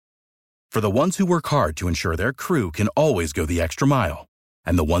For the ones who work hard to ensure their crew can always go the extra mile,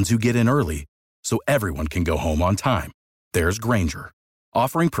 and the ones who get in early so everyone can go home on time, there's Grainger,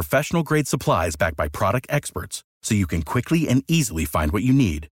 offering professional-grade supplies backed by product experts so you can quickly and easily find what you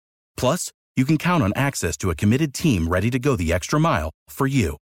need. Plus, you can count on access to a committed team ready to go the extra mile for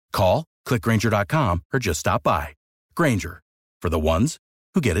you. Call, click Grainger.com, or just stop by. Grainger, for the ones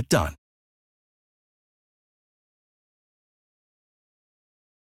who get it done.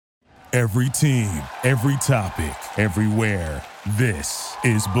 Every team, every topic, everywhere. This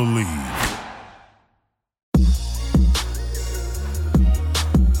is Believe.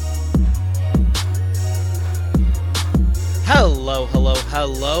 Hello, hello,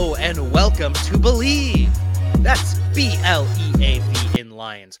 hello, and welcome to Believe. That's B-L-E-A-V in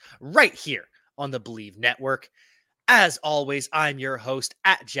Lions, right here on the Believe Network. As always, I'm your host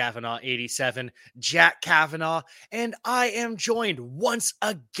at Javanaugh87, Jack Kavanaugh, and I am joined once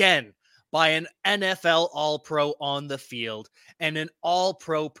again by an NFL All-Pro on the field and an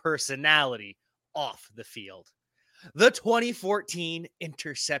All-Pro personality off the field. The 2014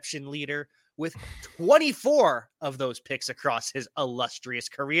 interception leader with 24 of those picks across his illustrious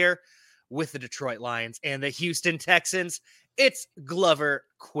career with the Detroit Lions and the Houston Texans, it's Glover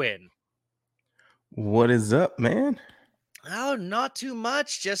Quinn. What is up, man? Oh, not too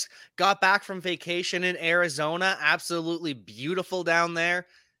much. Just got back from vacation in Arizona. Absolutely beautiful down there.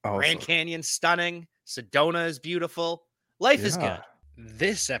 Awesome. Grand Canyon, stunning. Sedona is beautiful. Life is good.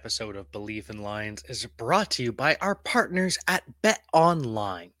 This episode of Believe in Lions is brought to you by our partners at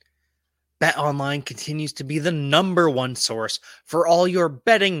BetOnline. BetOnline continues to be the #1 source for all your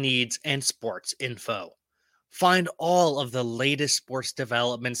betting needs and sports info. Find all of the latest sports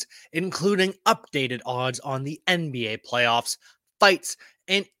developments, including updated odds on the NBA playoffs, fights,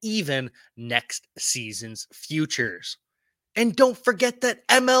 and even next season's futures. And don't forget that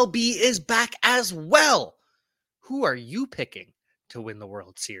MLB is back as well. Who are you picking to win the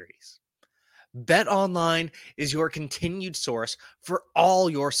World Series? BetOnline is your continued source for all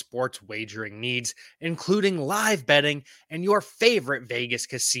your sports wagering needs, including live betting and your favorite Vegas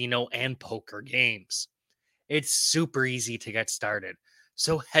casino and poker games. It's super easy to get started,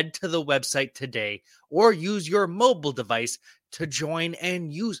 so head to the website today or use your mobile device to join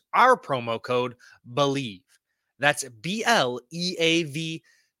and use our promo code BELIEVE. That's BLEAV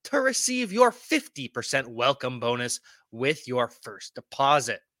to receive your 50% welcome bonus with your first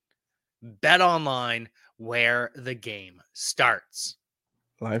deposit. BetOnline, where the game starts.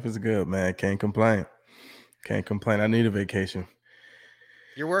 Life is good, man. Can't complain. Can't complain. I need a vacation.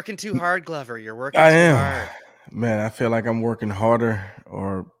 You're working too hard, Glover. You're working too hard. Man, I feel like I'm working harder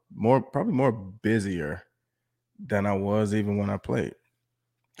or probably more busier than I was even when I played.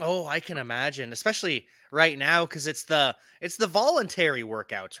 Oh, I can imagine, especially right now because it's the voluntary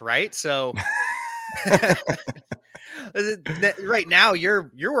workouts, right? So right now you're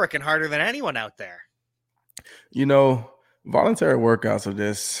working harder than anyone out there. You know, voluntary workouts are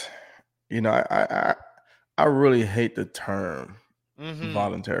just, I really hate the term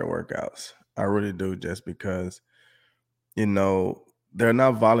voluntary workouts. I really do, just because, they're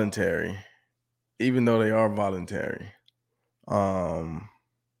not voluntary, even though they are voluntary.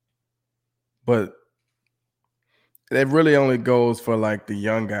 But it really only goes for like the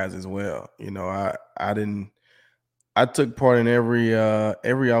young guys as well. I took part in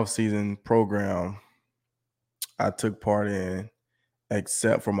every off-season program I took part in,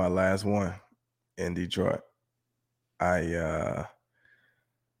 except for my last one in Detroit. I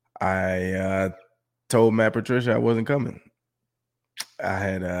told Matt Patricia I wasn't coming. I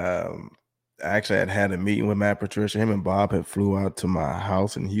had had a meeting with Matt Patricia. Him and Bob had flew out to my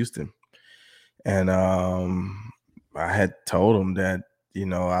house in Houston, and I had told him that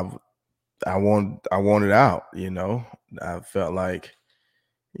I wanted out. I felt like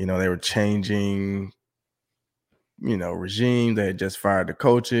they were changing regime. They had just fired the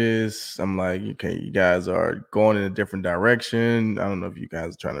coaches. I'm like, okay, you guys are going in a different direction. I don't know if you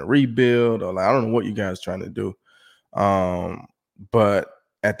guys are trying to rebuild or I don't know what you guys are trying to do. But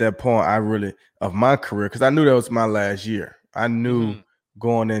at that point, of my career, because I knew that was my last year. I knew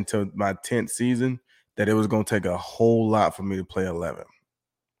going into my 10th season that it was going to take a whole lot for me to play 11.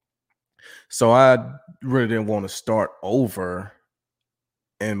 So I really didn't want to start over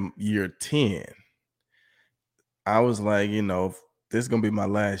in year 10. I was like, this is going to be my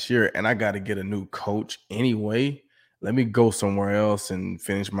last year and I got to get a new coach anyway. Let me go somewhere else and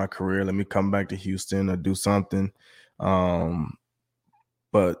finish my career. Let me come back to Houston or do something.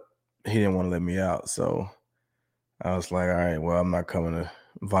 But he didn't want to let me out. So I was like, all right, well, I'm not coming to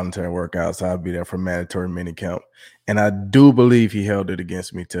voluntary workouts. I'll be there for mandatory minicamp. And I do believe he held it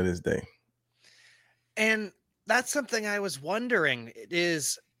against me to this day. And that's something I was wondering.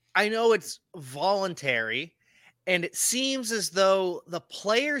 I know it's voluntary, and it seems as though the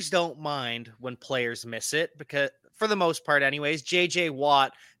players don't mind when players miss it because, for the most part, anyways, JJ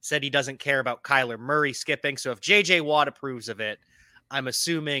Watt said he doesn't care about Kyler Murray skipping. So if JJ Watt approves of it, I'm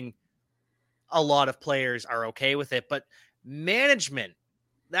assuming a lot of players are okay with it. But management,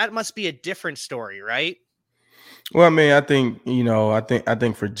 that must be a different story, right? Well, I mean, I think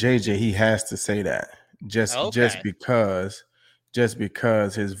for JJ, he has to say that Okay. just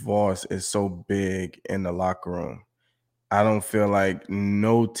because his voice is so big in the locker room. I don't feel like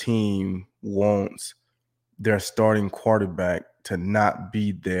no team wants their starting quarterback to not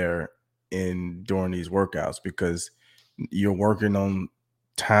be there during these workouts because you're working on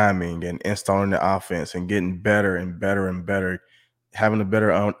timing and installing the offense and getting better and better and better, having a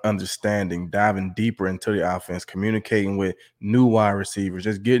better understanding, diving deeper into the offense, communicating with new wide receivers,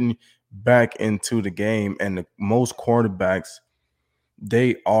 just getting back into the game. And most quarterbacks,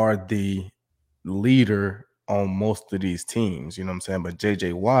 they are the leader on most of these teams, you know what I'm saying? But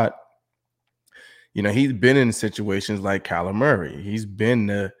JJ Watt, he's been in situations like Kyler Murray. He's been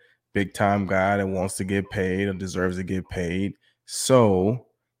the big time guy that wants to get paid or deserves to get paid. So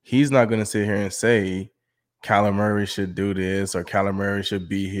he's not going to sit here and say Kyler Murray should do this or Kyler Murray should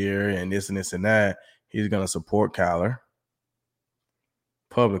be here and this and this and that. He's going to support Kyler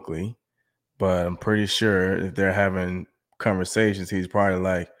publicly. But I'm pretty sure if they're having conversations, he's probably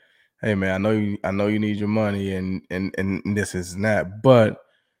like, "Hey man, I know you need your money and this is that, but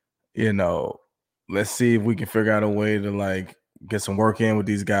let's see if we can figure out a way to like get some work in with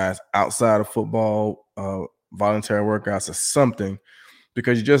these guys outside of football, voluntary workouts or something,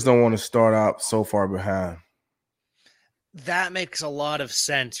 because you just don't want to start out so far behind." That makes a lot of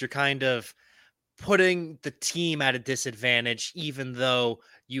sense. You're kind of putting the team at a disadvantage, even though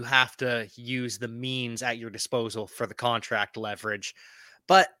you have to use the means at your disposal for the contract leverage.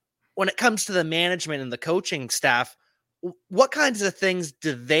 But when it comes to the management and the coaching staff, what kinds of things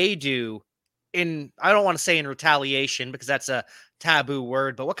do they do I don't want to say in retaliation because that's a taboo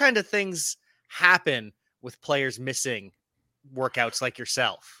word, but what kind of things happen with players missing workouts like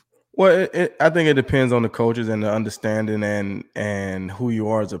yourself? Well, I think it depends on the coaches and the understanding and who you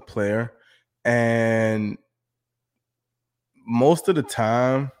are as a player. And most of the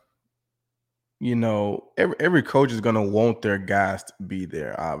time, every coach is going to want their guys to be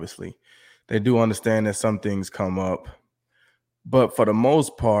there. Obviously, they do understand that some things come up, but for the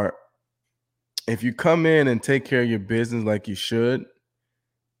most part, if you come in and take care of your business like you should,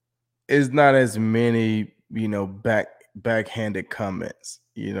 it's not as many, backhanded comments.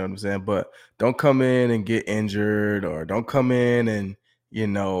 You know what I'm saying? But don't come in and get injured, or don't come in and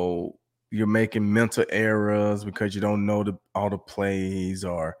you're making mental errors because you don't know all the plays,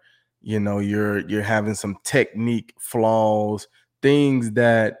 or you're having some technique flaws, things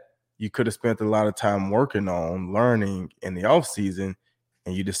that you could have spent a lot of time working on, learning in the off season,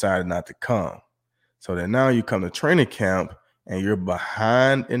 and you decided not to come. So then now you come to training camp and you're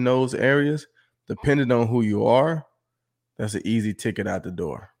behind in those areas. Depending on who you are, that's an easy ticket out the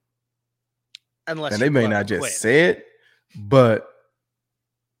door. Unless And they may not just say it, but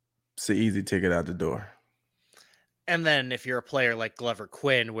it's an easy ticket out the door. And then if you're a player like Glover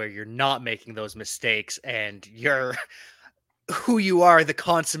Quinn, where you're not making those mistakes and you're who you are, the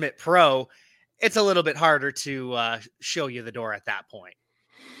consummate pro, it's a little bit harder to show you the door at that point.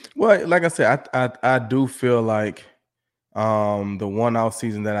 Well, like I said, I do feel like the one off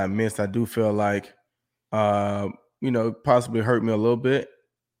season that I missed, I do feel like possibly hurt me a little bit.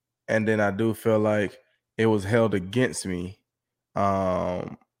 And then I do feel like it was held against me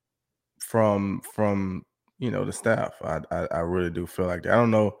from the staff. I really do feel like that. I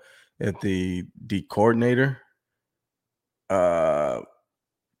don't know if the coordinator, but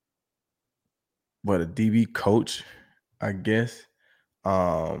a DB coach, I guess.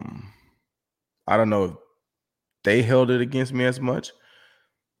 I don't know if they held it against me as much,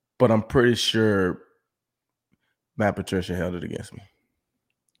 but I'm pretty sure Matt Patricia held it against me.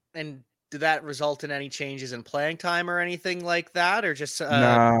 And did that result in any changes in playing time or anything like that, or just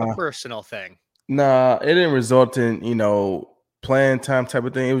Nah. a personal thing? Nah, it didn't result in, playing time type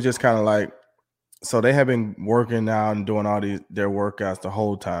of thing. It was just kind of like, so they have been working out and doing all their workouts the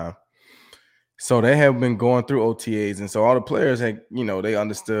whole time. So they have been going through OTAs. And so all the players had, they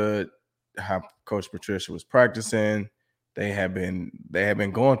understood how Coach Patricia was practicing. They have been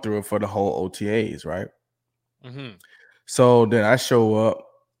going through it for the whole OTAs, right? Mm-hmm. So then I show up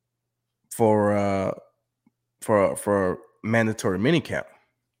for mandatory minicamp.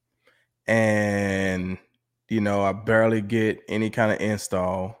 And, I barely get any kind of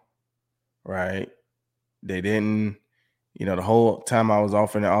install, right? They didn't, the whole time I was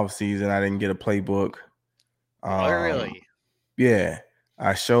off in the off season, I didn't get a playbook. Really? Yeah.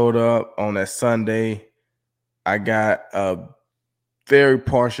 I showed up on that Sunday. I got a very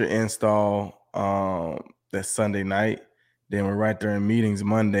partial install that Sunday night. Then we're right there in meetings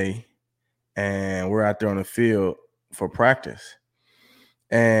Monday, and we're out there on the field for practice.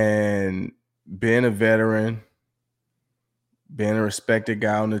 And being a veteran, being a respected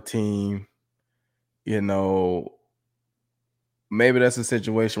guy on the team, maybe that's a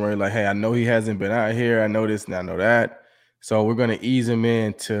situation where you're like, hey, I know he hasn't been out here. I know this and I know that. So we're going to ease him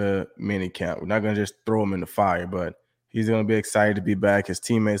into minicamp. We're not going to just throw him in the fire, but he's going to be excited to be back. His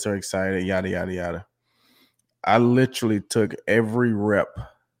teammates are excited, yada, yada, yada. I literally took every rep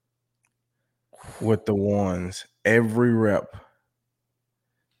with the ones, every rep.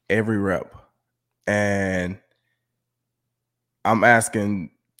 And I'm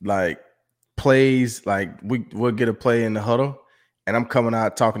asking, plays, we'll get a play in the huddle, and I'm coming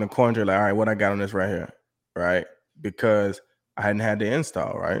out talking to Quandre, all right, what I got on this right here, right? Because I hadn't had the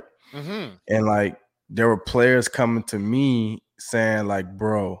install, right? Mm-hmm. And, there were players coming to me saying,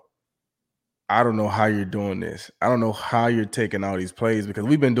 bro, I don't know how you're doing this. I don't know how you're taking all these plays because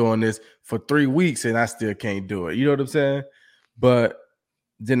we've been doing this for 3 weeks and I still can't do it. You know what I'm saying? But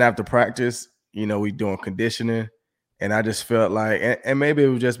then after practice, we doing conditioning, and I just felt like, and maybe it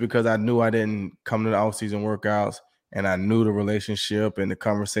was just because I knew I didn't come to the off-season workouts and I knew the relationship and the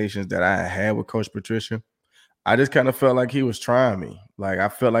conversations that I had with Coach Patricia. I just kind of felt like he was trying me. I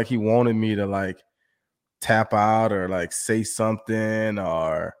felt like he wanted me to tap out or say something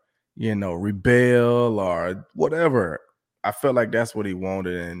or, rebel or whatever. I felt like that's what he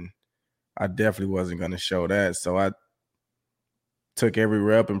wanted, and I definitely wasn't going to show that. So I took every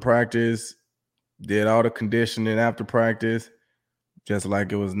rep in practice, did all the conditioning after practice, just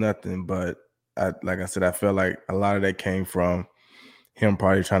like it was nothing. But like I said, I felt like a lot of that came from him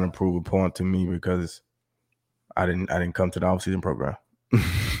probably trying to prove a point to me because I didn't come to the offseason program.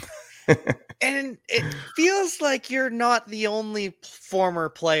 And it feels like you're not the only former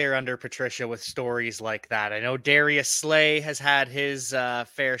player under Patricia with stories like that. I know Darius Slay has had his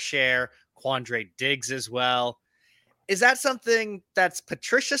fair share, Quandre Diggs as well. Is that something that's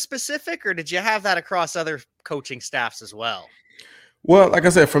Patricia specific, or did you have that across other coaching staffs as well? Well, like I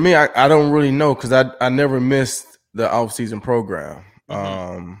said, for me, I don't really know because I never missed the offseason program.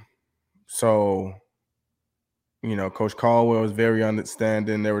 Mm-hmm. So, Coach Caldwell was very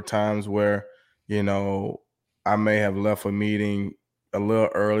understanding. There were times where, I may have left a meeting a little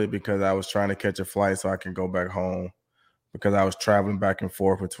early because I was trying to catch a flight so I can go back home because I was traveling back and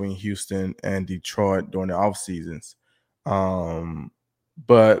forth between Houston and Detroit during the off seasons.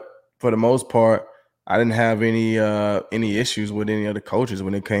 But for the most part, I didn't have any issues with any of the coaches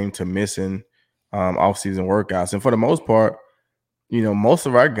when it came to missing off-season workouts. And for the most part, most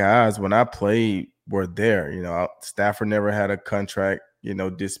of our guys when I played were there. Stafford never had a contract,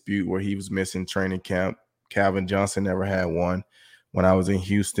 dispute where he was missing training camp. Calvin Johnson never had one. When I was in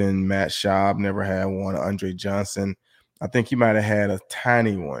Houston, Matt Schaub never had one. Andre Johnson, I think he might have had a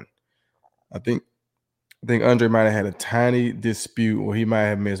tiny one. I think Andre might have had a tiny dispute where he might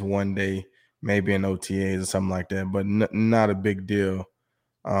have missed one day, maybe in OTAs or something like that, but not a big deal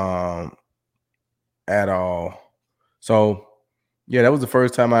at all. So, yeah, that was the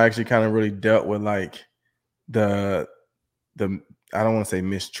first time I actually kind of really dealt with the I don't want to say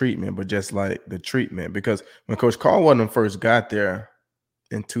mistreatment, but just the treatment. Because when Coach Caldwell first got there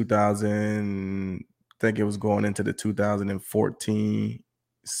in 2000, I think it was going into the 2014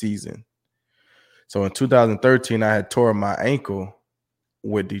 season. So in 2013, I had tore my ankle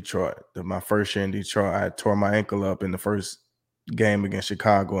with Detroit. My first year in Detroit, I had tore my ankle up in the first game against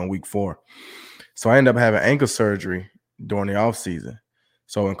Chicago in week 4. So I ended up having ankle surgery during the offseason.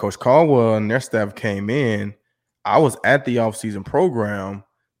 So when Coach Caldwell and their staff came in, I was at the offseason program,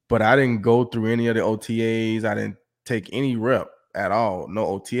 but I didn't go through any of the OTAs. I didn't take any rep at all.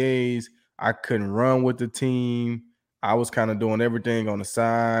 No OTAs. I couldn't run with the team. I was kind of doing everything on the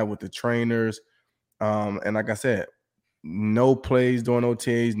side with the trainers. And like I said, no plays during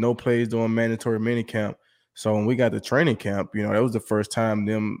OTAs, no plays during mandatory minicamp. So when we got to training camp, that was the first time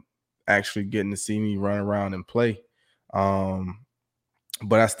them actually getting to see me run around and play.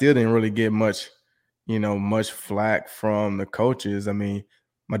 But I still didn't really get much flack from the coaches. I mean,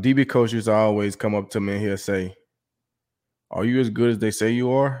 my DB coaches always come up to me and he'll say, "Are you as good as they say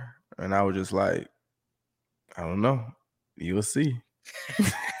you are?" And I was just like, "I don't know. You'll see."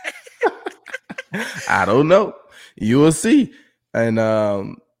 I don't know. You will see. And I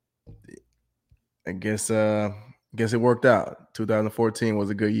guess it worked out. 2014 was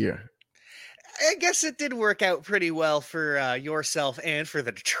a good year. I guess it did work out pretty well for yourself and for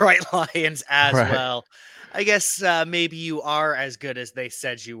the Detroit Lions as Right. well. I guess maybe you are as good as they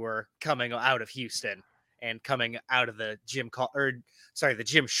said you were coming out of Houston and coming out of the the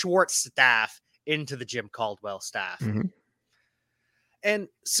Jim Schwartz staff into the Jim Caldwell staff. Mhm. And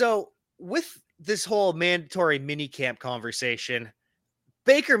so with this whole mandatory minicamp conversation,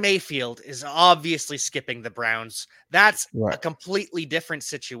 Baker Mayfield is obviously skipping the Browns. That's a Right. completely different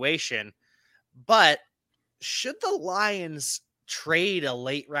situation. But should the Lions trade a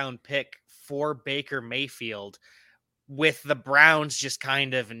late round pick for Baker Mayfield with the Browns just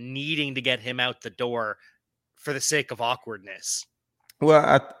kind of needing to get him out the door for the sake of awkwardness? Well,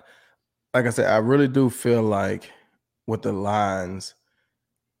 like I said, I really do feel like with the Lions,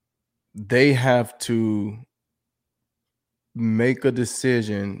 they have to make a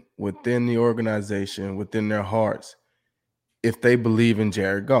decision within the organization, within their hearts, if they believe in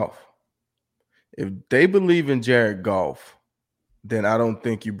Jared Goff. If they believe in Jared Goff, then I don't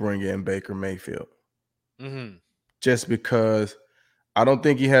think you bring in Baker Mayfield. Mm-hmm. Just because I don't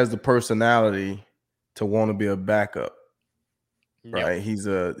think he has the personality to want to be a backup. Nope. Right? He's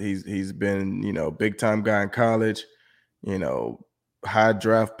been, big time guy in college, high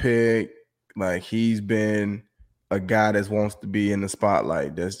draft pick. Like he's been a guy that wants to be in the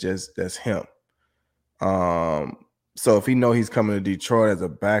spotlight. That's him. So if he know he's coming to Detroit as a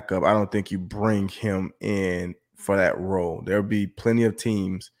backup, I don't think you bring him in for that role. There'll be plenty of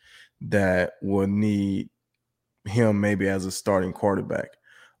teams that will need him maybe as a starting quarterback.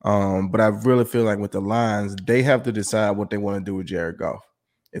 But I really feel like with the Lions, they have to decide what they want to do with Jared Goff.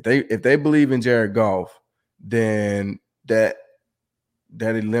 If they believe in Jared Goff, then that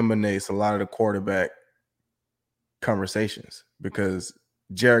eliminates a lot of the quarterback conversations, because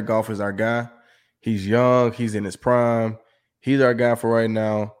Jared Goff is our guy. He's young. He's in his prime. He's our guy for right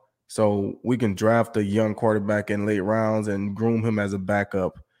now. So we can draft a young quarterback in late rounds and groom him as a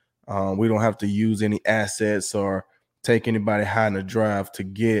backup. We don't have to use any assets or take anybody high in the draft to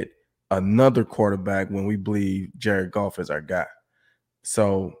get another quarterback when we believe Jared Goff is our guy.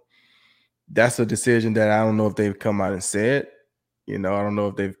 So that's a decision that I don't know if they've come out and said. I don't know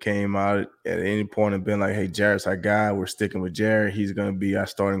if they've came out at any point and been like, hey, Jared's our guy. We're sticking with Jared. He's going to be our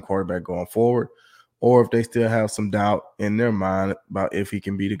starting quarterback going forward. Or if they still have some doubt in their mind about if he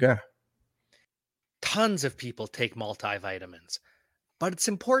can be the guy. Tons of people take multivitamins, but it's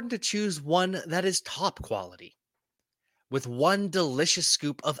important to choose one that is top quality. With one delicious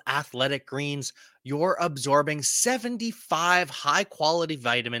scoop of Athletic Greens, you're absorbing 75 high-quality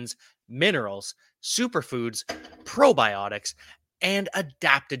vitamins, minerals, superfoods, probiotics, and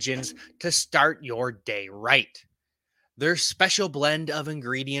adaptogens to start your day right. Their special blend of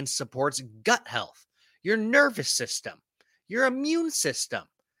ingredients supports gut health, your nervous system, your immune system,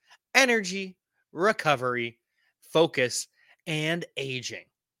 energy, recovery, focus, and aging.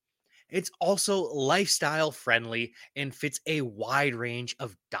 It's also lifestyle friendly and fits a wide range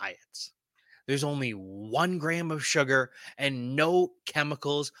of diets. There's only 1 gram of sugar and no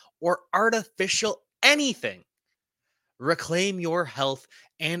chemicals or artificial anything. Reclaim your health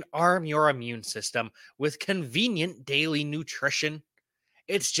and arm your immune system with convenient daily nutrition.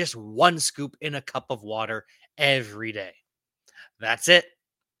 It's just 1 scoop in a cup of water every day. That's it.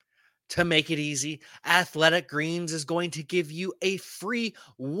 To make it easy, Athletic Greens is going to give you a free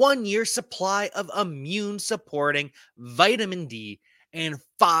 1-year supply of immune-supporting vitamin D and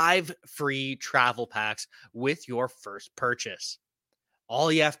 5 free travel packs with your first purchase.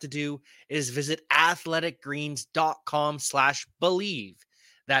 All you have to do is visit athleticgreens.com/believe.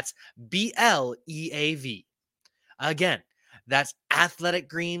 That's BLEAV. Again, that's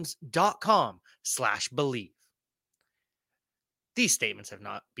athleticgreens.com/believe. These statements have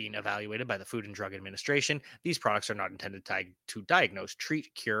not been evaluated by the Food and Drug Administration. These products are not intended to diagnose,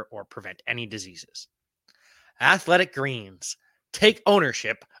 treat, cure, or prevent any diseases. Athletic Greens. Take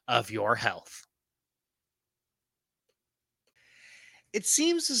ownership of your health. It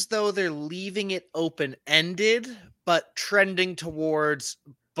seems as though they're leaving it open-ended, but trending towards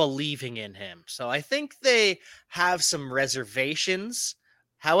believing in him. So I think they have some reservations.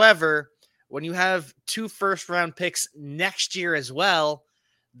 However, when you have 2 first-round picks next year as well,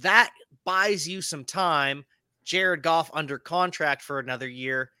 that buys you some time. Jared Goff under contract for another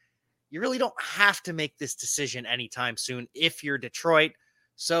year. You really don't have to make this decision anytime soon if you're Detroit.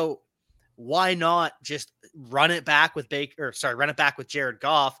 So why not just run it back with Jared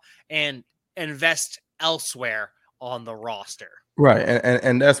Goff and invest elsewhere on the roster? Right.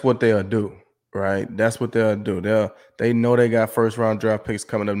 And that's what they'll do. Right. That's what they'll do. They know they got first-round draft picks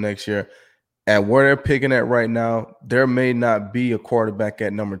coming up next year. At where they're picking at right now, there may not be a quarterback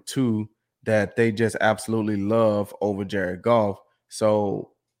at number 2 that they just absolutely love over Jared Goff.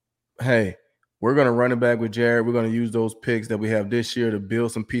 So, hey, we're going to run it back with Jared. We're going to use those picks that we have this year to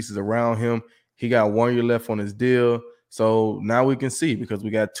build some pieces around him. He got 1 year left on his deal. So now we can see, because we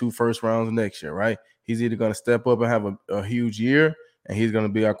got 2 first rounds next year, right? He's either going to step up and have a huge year, and he's going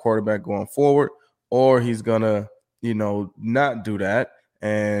to be our quarterback going forward, or he's going to, not do that.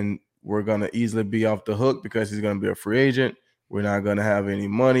 And we're going to easily be off the hook because he's going to be a free agent. We're not going to have any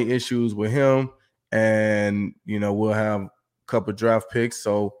money issues with him. And, we'll have a couple draft picks.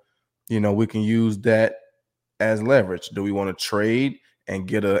 So, we can use that as leverage. Do we want to trade and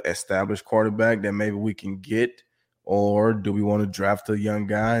get an established quarterback that maybe we can get? Or do we want to draft a young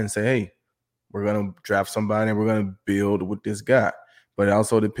guy and say, hey, we're going to draft somebody and we're going to build with this guy? But it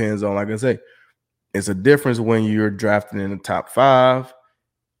also depends on, like I say, it's a difference when you're drafting in the top 5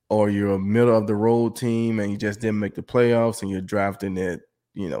 or you're a middle of the road team and you just didn't make the playoffs and you're drafting at,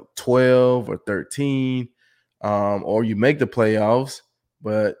 12 or 13, or you make the playoffs,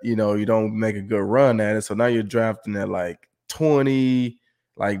 but, you don't make a good run at it. So now you're drafting at like 20.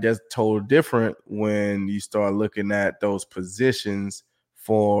 Like, that's totally different when you start looking at those positions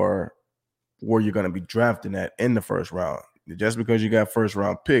for where you're going to be drafting at in the first round. Just because you got first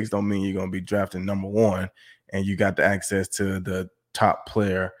round picks don't mean you're going to be drafting number 1 and you got the access to the top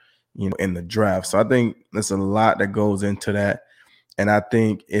player, in the draft. So I think there's a lot that goes into that. And I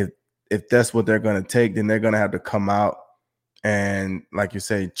think if that's what they're going to take, then they're going to have to come out and, like you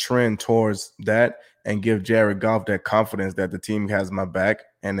say, trend towards that and give Jared Goff that confidence that the team has my back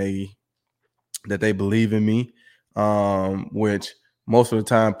and that they believe in me, which most of the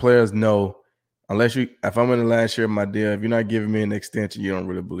time players know, if I'm in the last year of my deal, if you're not giving me an extension, you don't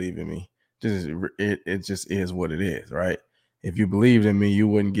really believe in me. It just is what it is, right? If you believed in me, you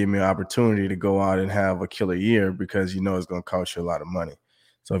wouldn't give me an opportunity to go out and have a killer year because it's going to cost you a lot of money.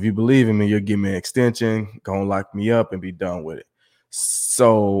 So if you believe in me, you'll give me an extension, go and lock me up and be done with it.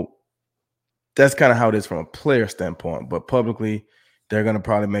 So that's kind of how it is from a player standpoint. But publicly, they're going to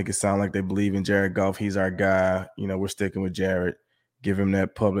probably make it sound like they believe in Jared Goff. He's our guy. We're sticking with Jared. Give him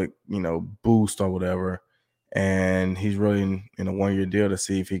that public, boost or whatever. And he's really in a 1 year deal to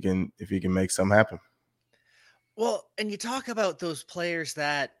see if he can make something happen. Well, and you talk about those players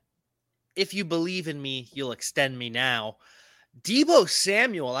that, if you believe in me, you'll extend me now. Deebo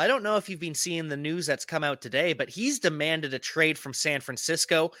Samuel, I don't know if you've been seeing the news that's come out today, but he's demanded a trade from San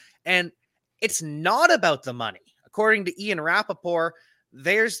Francisco, and it's not about the money. According to Ian Rappaport,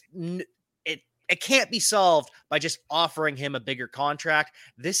 it can't be solved by just offering him a bigger contract.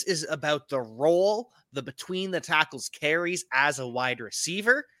 This is about the role, the between the tackles carries as a wide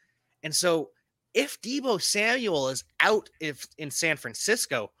receiver. And so if Deebo Samuel is out in San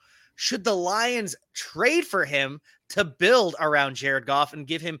Francisco, should the Lions trade for him to build around Jared Goff and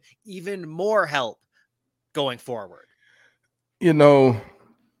give him even more help going forward?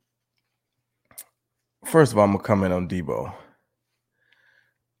 First of all, I'm going to comment on Deebo.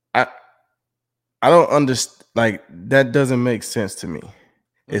 I don't understand. Like, that doesn't make sense to me.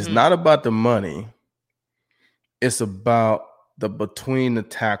 It's not about the money. It's about the between the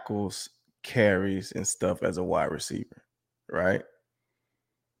tackles carries and stuff as a wide receiver, right?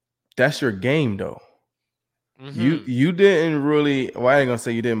 That's your game, though. You didn't really, well, I ain't gonna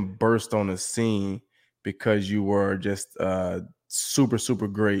say you didn't burst on the scene because you were just a super, super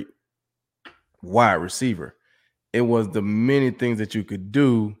great wide receiver. It was the many things that you could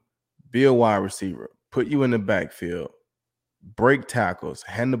do. Be a wide receiver, put you in the backfield, break tackles,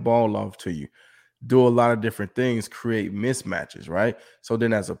 hand the ball off to you, do a lot of different things, create mismatches, right? So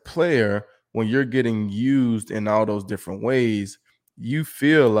then as a player, when you're getting used in all those different ways, you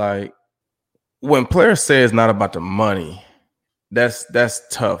feel like when players say it's not about the money, that's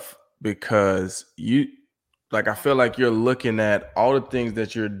tough because I feel like you're looking at all the things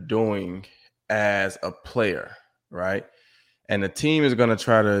that you're doing as a player, right? And the team is going to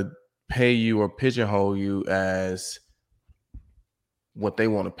try to pay you or pigeonhole you as what they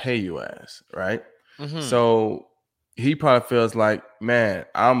want to pay you as, right? So he probably feels like, man,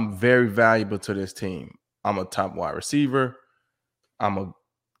 I'm very valuable to this team. I'm a top wide receiver. I'm a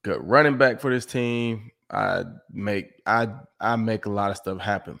good running back for this team. I make a lot of stuff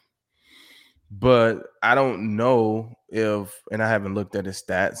happen. But I don't know and I haven't looked at his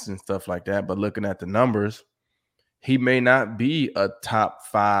stats and stuff like that, but looking at the numbers, he may not be a top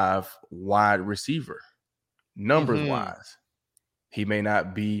 5 wide receiver, numbers wise. He may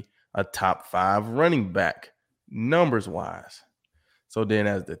not be a top 5 running back, numbers wise. So then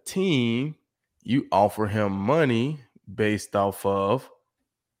as the team, you offer him money based off of,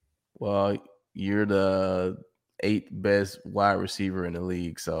 well, you're the 8th best wide receiver in the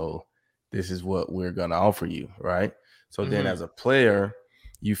league. So this is what we're going to offer you, right? So then Mhm. as a player,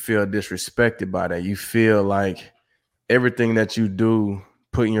 you feel disrespected by that. You feel like everything that you do,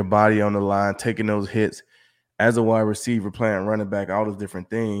 putting your body on the line, taking those hits as a wide receiver, playing running back, all those different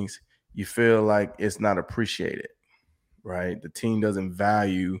things, you feel like it's not appreciated, right? The team doesn't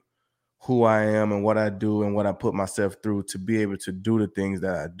value who I am and what I do and what I put myself through to be able to do the things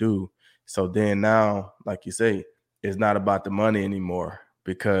that I do. So then now, like you say, it's not about the money anymore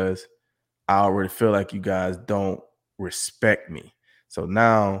because I already feel like you guys don't respect me. So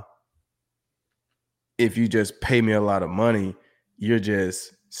now, if you just pay me a lot of money, you're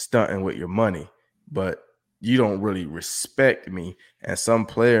just stunting with your money, but you don't really respect me. And some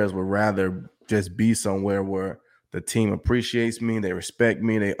players would rather just be somewhere where the team appreciates me, they respect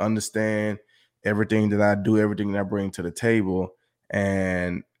me, they understand everything that I do, everything that I bring to the table,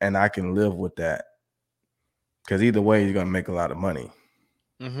 and I can live with that. Because either way, you're gonna make a lot of money.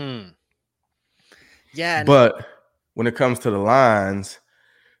 Mhm. Yeah, and But when it comes to the lines,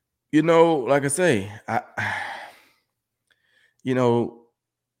 like I say,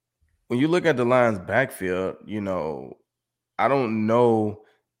 when you look at the Lions backfield, I don't know,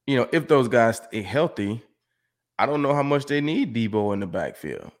 if those guys stay healthy, I don't know how much they need Debo in the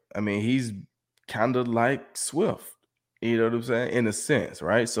backfield. I mean, he's kind of like Swift, you know what I'm saying? In a sense,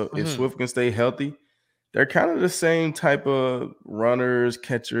 right? So if Mhm. Swift can stay healthy, they're kind of the same type of runners,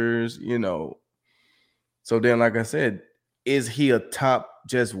 catchers, So then, like I said, is he a top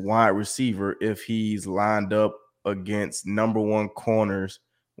just wide receiver if he's lined up against number one corners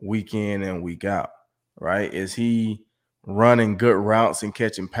week in and week out, right? Is he running good routes and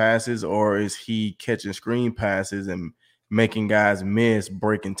catching passes, or is he catching screen passes and making guys miss,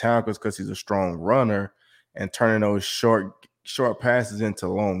 breaking tackles because he's a strong runner and turning those short passes into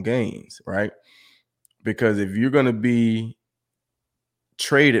long gains, right? Because if you're going to be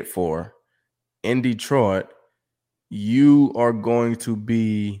traded for in Detroit, you are going to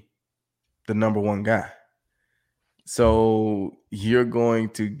be the number one guy. So you're going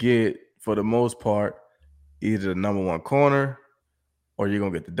to get, for the most part, either the number one corner, or you're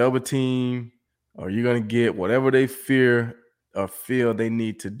going to get the double team, or you're going to get whatever they fear or feel they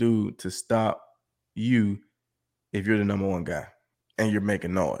need to do to stop you if you're the number one guy and you're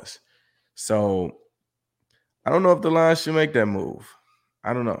making noise. So I don't know if the Lions should make that move.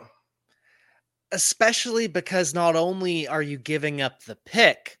 I don't know. especially because not only are you giving up the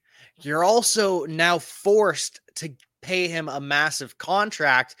pick, you're also now forced to pay him a massive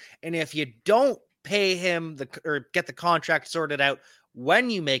contract. And if you don't pay him or get the contract sorted out when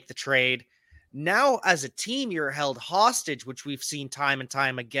you make the trade, now as a team, you're held hostage, which we've seen time and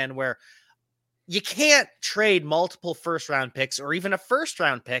time again, where you can't trade multiple first round picks or even a first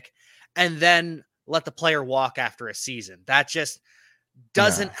round pick and then let the player walk after a season. That just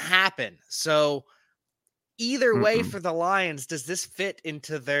doesn't Nah. happen. So either way Mm-mm. for the Lions, does this fit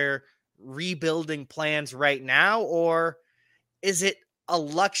into their rebuilding plans right now, or is it a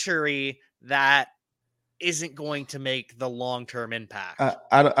luxury that isn't going to make the long-term impact?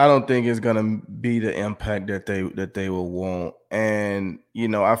 I don't think it's gonna be the impact that they will want. And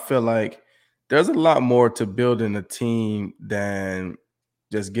I feel like there's a lot more to building a team than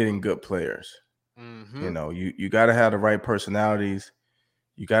just getting good players. Mm-hmm. You gotta have the right personalities,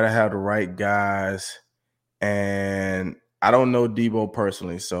 you gotta have the right guys. And I don't know Debo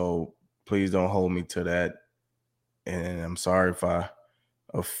personally, so please don't hold me to that. And I'm sorry if I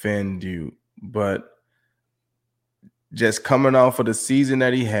offend you, but just coming off of the season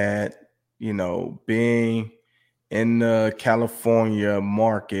that he had, being in the California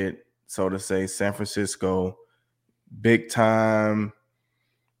market, so to say, San Francisco, big time.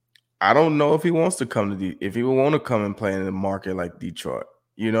 I don't know if he wants to come to if he would want to come and play in a market like Detroit.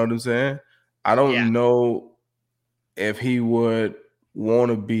 You know what I'm saying? I Yeah. don't know if he would want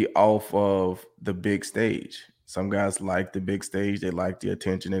to be off of the big stage. Some guys like the big stage, they like the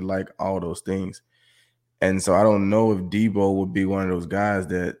attention, they like all those things. And so I don't know if Debo would be one of those guys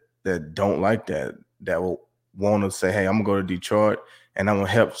that don't like that will want to say, hey, I'm gonna go to Detroit and I'm gonna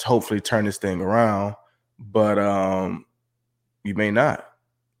help hopefully turn this thing around. But you may not,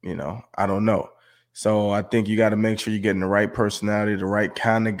 I don't know. So I think you got to make sure you're getting the right personality, the right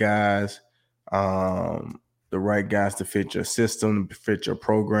kind of guys, the right guys to fit your system, fit your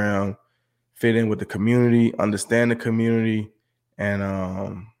program, fit in with the community, understand the community.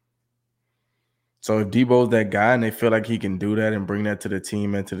 And so if Debo's that guy and they feel like he can do that and bring that to the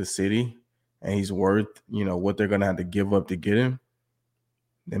team and to the city, and he's worth, what they're gonna have to give up to get him,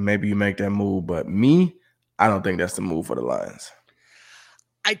 then maybe you make that move. But me, I don't think that's the move for the Lions.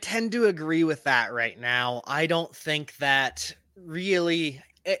 I tend to agree with that right now. I don't think that really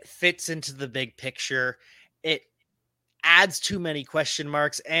it fits into the big picture. It adds too many question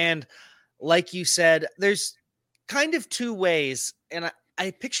marks. And like you said, there's kind of two ways. And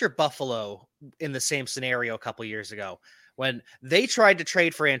I picture Buffalo in the same scenario a couple years ago when they tried to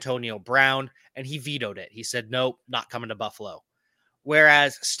trade for Antonio Brown and he vetoed it. He said, nope, not coming to Buffalo.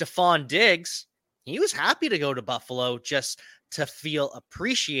 Whereas Stephon Diggs, he was happy to go to Buffalo just to feel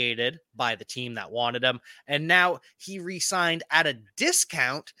appreciated by the team that wanted him. And now he re-signed at a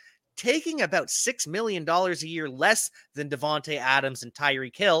discount, taking about $6 million a year less than Devontae Adams and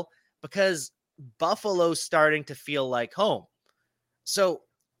Tyreek Hill because Buffalo's starting to feel like home. So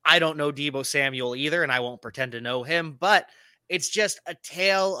I don't know Deebo Samuel either, and I won't pretend to know him, but it's just a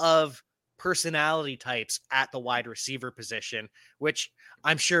tale of personality types at the wide receiver position, which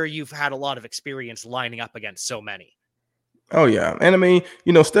I'm sure you've had a lot of experience lining up against so many. Oh, yeah. And I mean,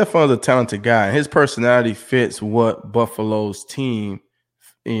 Stephon's a talented guy. And his personality fits what Buffalo's team,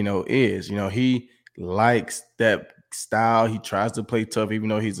 is. He likes that style. He tries to play tough, even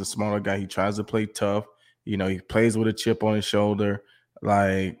though he's a smaller guy. He tries to play tough. He plays with a chip on his shoulder.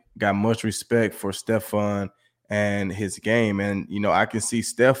 Like, got much respect for Stephon and his game. And, I can see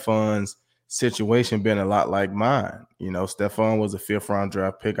Stephon's situation being a lot like mine. Stephon was a 5th-round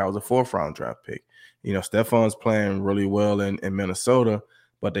draft pick. I was a 4th-round draft pick. Stephon's playing really well in Minnesota,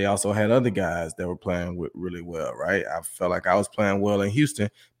 but they also had other guys that were playing really well, right? I felt like I was playing well in Houston,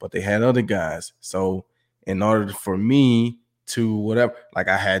 but they had other guys. So in order for me to whatever, like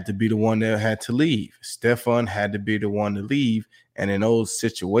I had to be the one that had to leave. Stephon had to be the one to leave. And in those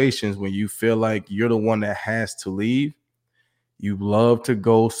situations, when you feel like you're the one that has to leave, you love to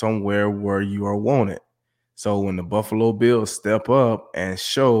go somewhere where you are wanted. So when the Buffalo Bills step up and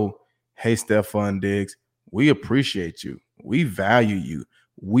show, hey, Stephon Diggs, we appreciate you. We value you.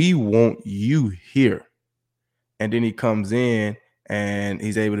 We want you here. And then he comes in and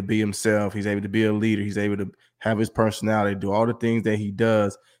he's able to be himself. He's able to be a leader. He's able to have his personality, do all the things that he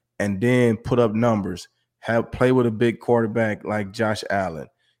does, and then put up numbers, play with a big quarterback like Josh Allen,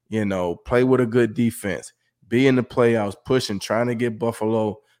 play with a good defense, be in the playoffs, pushing, trying to get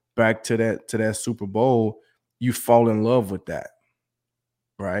Buffalo back to that Super Bowl. You fall in love with that.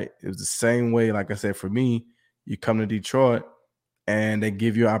 Right? It was the same way, like I said, for me, you come to Detroit and they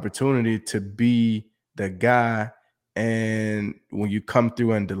give you an opportunity to be the guy. And when you come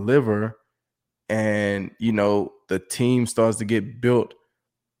through and deliver and, the team starts to get built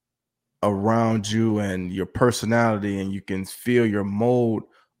around you and your personality, and you can feel your mold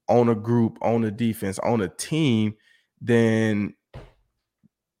on a group, on a defense, on a team, then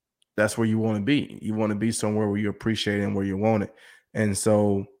that's where you want to be. You want to be somewhere where you appreciate it and where you want it. And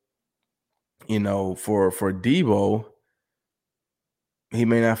so, for Deebo, he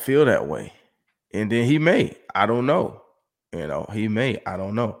may not feel that way. And then he may. I don't know. He may. I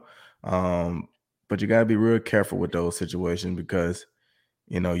don't know. But you got to be real careful with those situations because,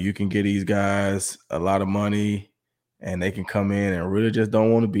 you can get these guys a lot of money and they can come in and really just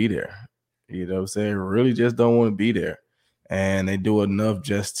don't want to be there. You know what I'm saying? Really just don't want to be there. And they do enough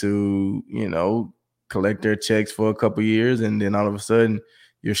just to, collect their checks for a couple of years, and then all of a sudden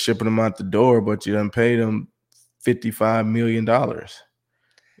you're shipping them out the door, but you done paid them $55 million.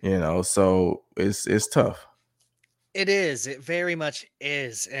 So it's tough. It is. It very much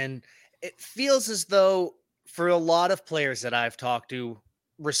is. And it feels as though for a lot of players that I've talked to,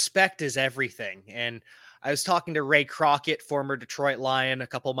 respect is everything. And I was talking to Ray Crockett, former Detroit Lion, a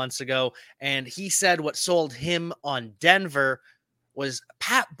couple months ago, and he said what sold him on Denver was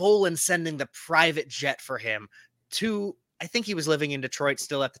Pat Bowlen sending the private jet for him to, I think he was living in Detroit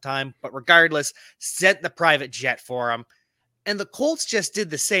still at the time, but regardless, sent the private jet for him. And the Colts just did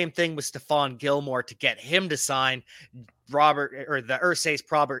the same thing with Stephon Gilmore to get him to sign. The Irsay's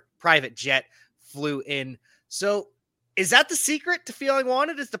private jet flew in. So is that the secret to feeling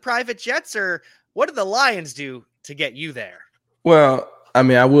wanted, is the private jets, or what did the Lions do to get you there? Well, I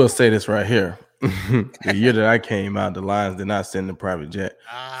mean, I will say this right here. The year that I came out, the Lions did not send the private jet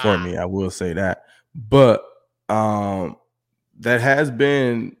for me. I will say that. But that has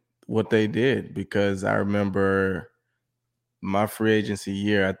been what they did, because I remember my free agency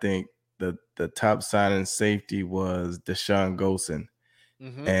year, I think the top signing safety was Deshaun Golson.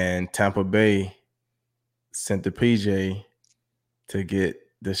 Mm-hmm. And Tampa Bay sent the PJ to get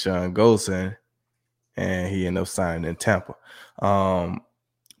Deshaun Golson, and he ended up signing in Tampa.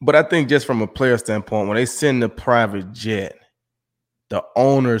 But I think just from a player standpoint, when they send the private jet, the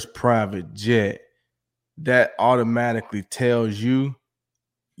owner's private jet, that automatically tells you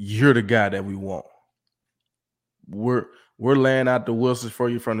you're the guy that we want. We're laying out the whistles for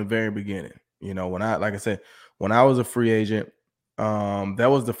you from the very beginning. When I was a free agent, That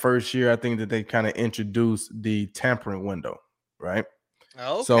was the first year I think that they kind of introduced the tampering window, right?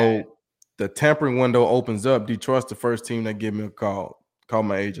 Okay. So the tampering window opens up. Detroit's the first team that give me a call. Call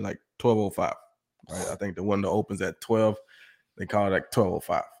my agent like 12:05. Right? I think the window opens at 12. They call it like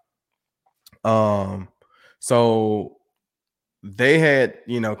 12:05. So they had,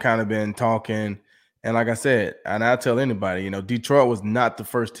 kind of been talking, and like I said, and I tell anybody, Detroit was not the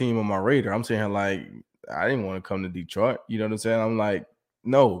first team on my radar. I'm saying like I didn't want to come to Detroit. You know what I'm saying? I'm like,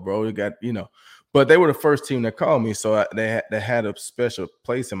 no, bro, you got, but they were the first team that called me, so they had a special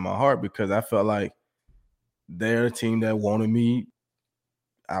place in my heart because I felt like they're a team that wanted me.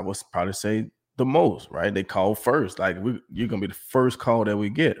 I would probably say the most, right? They called first, like you're gonna be the first call that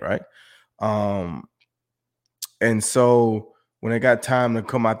we get, right? And so when it got time to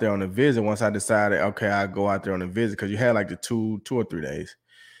come out there on a visit, once I decided, okay, I'll go out there on a visit because you had like the two or 3 days.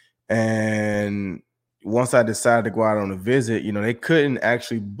 And once I decided to go out on a visit, they couldn't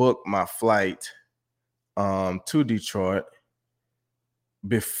actually book my flight to Detroit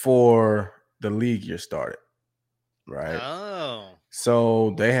before the league year started, right? Oh.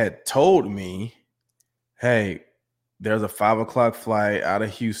 So they had told me, hey, there's a 5:00 flight out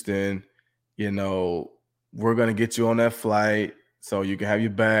of Houston, we're going to get you on that flight so you can have your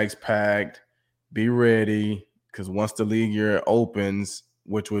bags packed, be ready, because once the league year opens,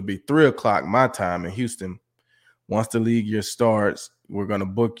 which would be 3:00 my time in Houston, once the league year starts, we're going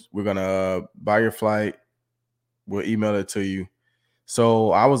to buy your flight. We'll email it to you.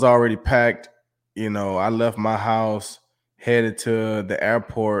 So I was already packed. I left my house, headed to the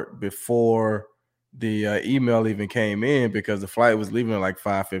airport before the email even came in because the flight was leaving at like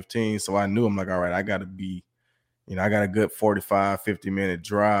 5:15. So I knew, I'm like, all right, I got to be, I got a good 45, 50-minute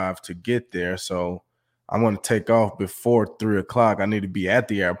drive to get there. So I'm going to take off before 3:00. I need to be at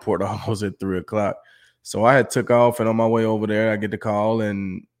the airport almost at 3:00. So I had took off, and on my way over there, I get the call,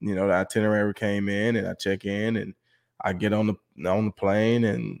 and, the itinerary came in, and I check in, and I get on the plane,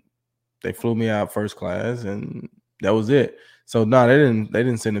 and they flew me out first class, and that was it. So no, they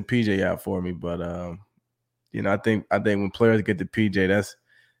didn't send the PJ out for me, but I think when players get the PJ,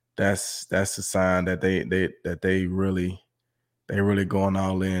 that's a sign that they really going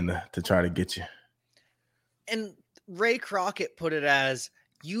all in to try to get you. And Ray Crockett put it as,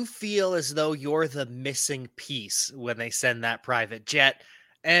 you feel as though you're the missing piece when they send that private jet.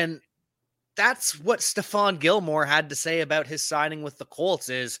 And that's what Stephon Gilmore had to say about his signing with the Colts,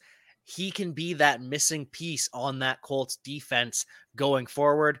 is he can be that missing piece on that Colts defense going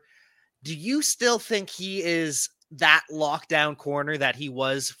forward. Do you still think he is that lockdown corner that he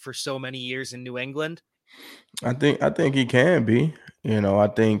was for so many years in New England? I think he can be. I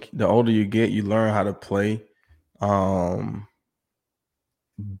think the older you get, you learn how to play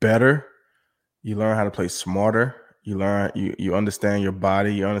better. You learn how to play smarter. You understand your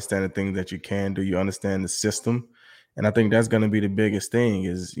body. You understand the things that you can do. You understand the system. And I think that's going to be the biggest thing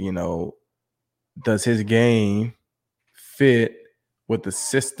is, does his game fit with the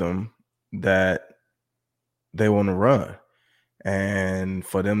system that they want to run? And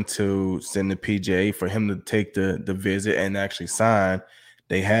for them to send the PJ, for him to take the visit and actually sign,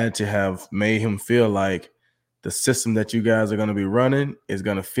 they had to have made him feel like the system that you guys are going to be running is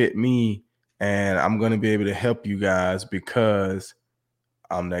going to fit me, and I'm going to be able to help you guys because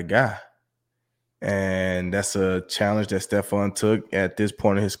I'm that guy. And that's a challenge that Stephon took at this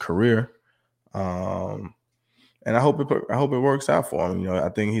point in his career. And I hope it works out for him. I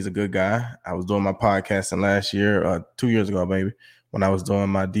think he's a good guy. I was doing my podcasting last year, 2 years ago, maybe, when I was doing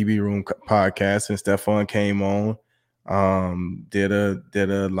my DB Room podcast, and Stephon came on, did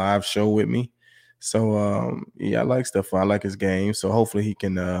a live show with me. So yeah, I like Stephon. I like his game. So hopefully he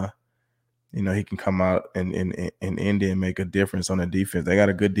can, he can come out in Indy and make a difference on the defense. They got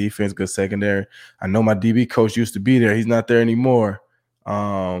a good defense, good secondary. I know my DB coach used to be there. He's not there anymore.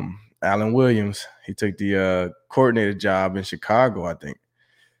 Alan Williams, he took the coordinator job in Chicago, I think.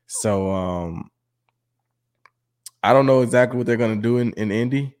 So I don't know exactly what they're going to do in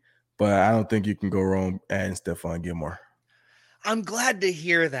Indy, but I don't think you can go wrong adding Stephon Gilmore. I'm glad to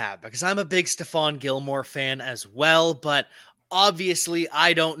hear that because I'm a big Stephon Gilmore fan as well, but obviously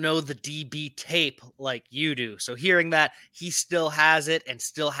I don't know the DB tape like you do. So hearing that he still has it and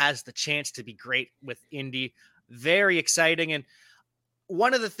still has the chance to be great with Indy, very exciting. And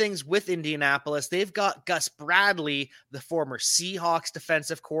one of the things with Indianapolis, they've got Gus Bradley, the former Seahawks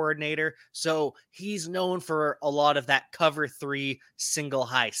defensive coordinator. So he's known for a lot of that cover 3 single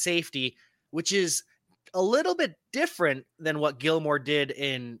high safety, which is a little bit different than what Gilmore did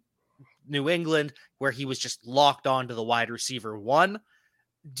in New England, where he was just locked on to the wide receiver 1.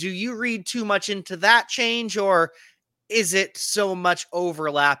 Do you read too much into that change, or is it so much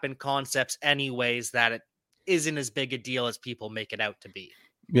overlap in concepts anyways that it isn't as big a deal as people make it out to be?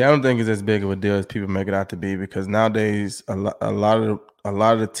 Yeah, I don't think it's as big of a deal as people make it out to be, because nowadays a lot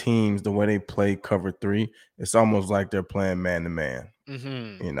of the teams, the way they play cover three, it's almost like they're playing man to man.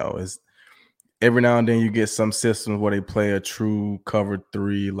 It's every now and then you get some systems where they play a true cover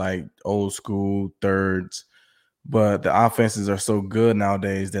three, like old school thirds, but the offenses are so good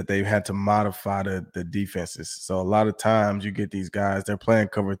nowadays that they've had to modify the defenses. So a lot of times you get these guys, they're playing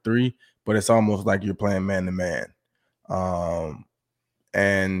cover three, but it's almost like you're playing man to man.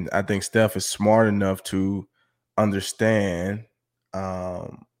 And I think Steph is smart enough to understand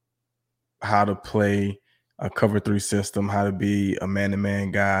how to play a cover three system, how to be a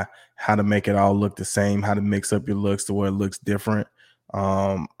man-to-man guy, how to make it all look the same, how to mix up your looks to where it looks different.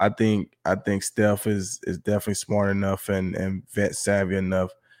 I think Steph is definitely smart enough and vet savvy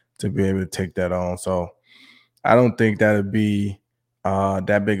enough to be able to take that on. So I don't think that would be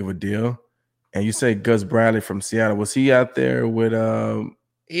that big of a deal. And you say Gus Bradley from Seattle. Was he out there with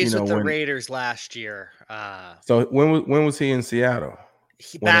He's with the Raiders last year. So when was he in Seattle?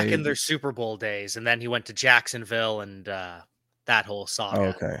 Back in their Super Bowl days, and then he went to Jacksonville and that whole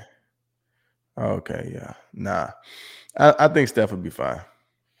saga. Okay, yeah. Nah. I think Steph would be fine.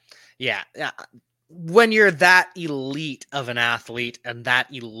 Yeah. When you're that elite of an athlete and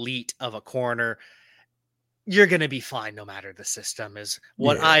that elite of a corner, you're going to be fine no matter the system, is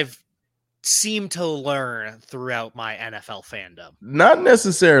what I've seemed to learn throughout my NFL fandom. Not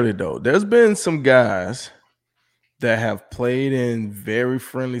necessarily, though. There's been some guys that have played in very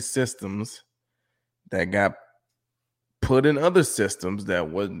friendly systems that got put in other systems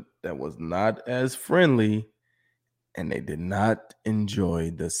that was not as friendly, and they did not enjoy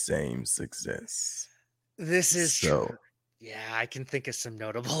the same success. This is true. Yeah, I can think of some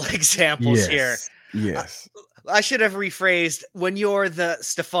notable examples here. Yes. I should have rephrased, when you're the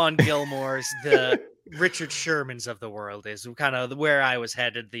Stephon Gilmores, the Richard Shermans of the world is kind of where I was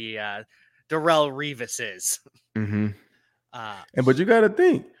headed. The Darrelle Revises. But you got to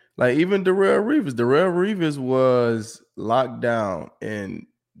think, like, even Darrelle Revis was locked down in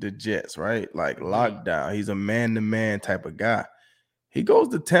the Jets, right? Like locked down. He's a man-to-man type of guy. He goes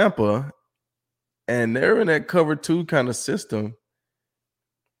to Tampa, and they're in that cover two kind of system.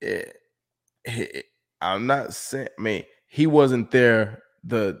 I'm not saying, he wasn't there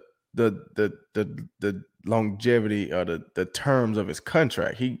the longevity or the terms of his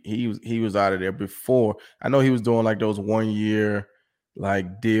contract. He was out of there before. I know he was doing like those 1 year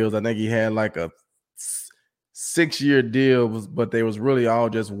like deals. I think he had like a 6-year deal, but they was really all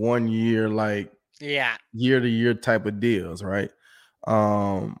just 1 year, like year to year type of deals, right?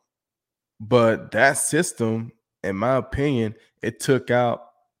 But that system, in my opinion, it took out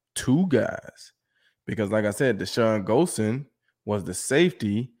two guys, because like I said, Deshaun Golson was the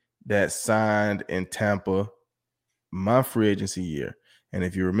safety that signed in Tampa my free agency year. And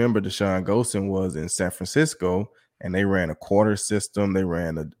if you remember, Deshaun Golson was in San Francisco, and they ran a quarter system. They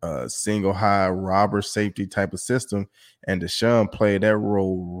ran a single high robber safety type of system, and Deshaun played that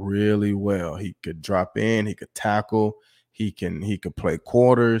role really well. He could drop in, he could tackle, he could play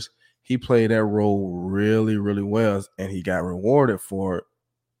quarters. He played that role really, really well, and he got rewarded for it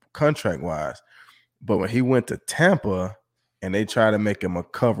contract-wise. But when he went to Tampa and they tried to make him a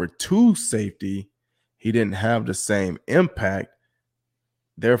cover two safety, he didn't have the same impact.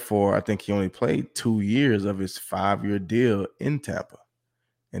 Therefore, I think he only played 2 years of his 5-year deal in Tampa.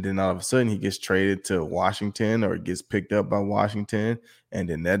 And then all of a sudden he gets traded to Washington, or gets picked up by Washington, and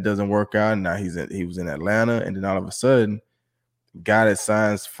then that doesn't work out. Now he was in Atlanta, and then all of a sudden, guy that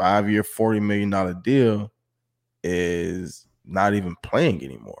signs 5-year, $40 million deal is not even playing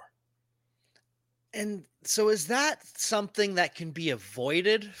anymore. And so is that something that can be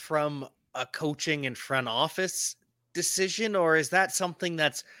avoided from a coaching and front office decision, or is that something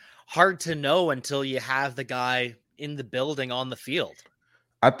that's hard to know until you have the guy in the building on the field?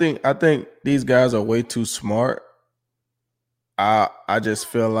 I think these guys are way too smart. I just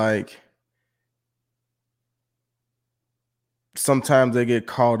feel like sometimes they get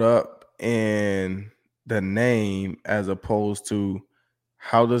caught up in the name as opposed to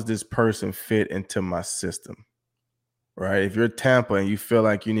how does this person fit into my system, right? If you're Tampa and you feel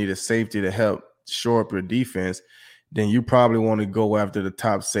like you need a safety to help shore up your defense, then you probably want to go after the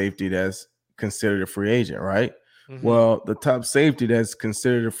top safety that's considered a free agent, right? Well, the top safety that's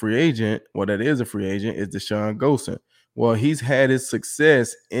considered a free agent, that is a free agent, is Deshaun Golson. Well, he's had his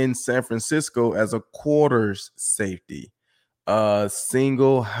success in San Francisco as a quarters safety, a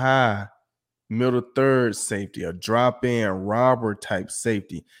single high middle third safety, a drop in robber type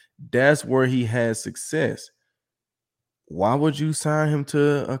safety. That's where he has success. why would you sign him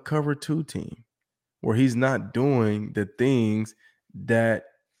to a cover 2 team where he's not doing the things that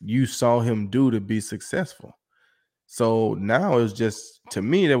you saw him do to be successful? So now it's just, to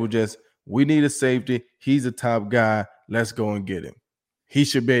me, that was just, we need a safety. He's a top guy. Let's go and get him. He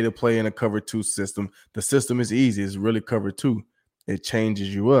should be able to play in a cover 2 system. The system is easy. It's really cover 2. It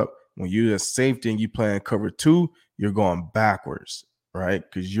changes you up. When you're a safety and you play in cover 2, you're going backwards, right?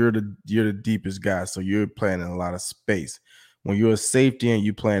 Because you're the deepest guy, so you're playing in a lot of space. When you're a safety and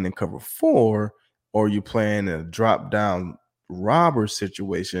you playing in cover 4, or you playing in a drop down robber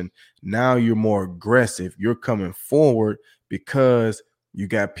situation, now you're more aggressive. You're coming forward because you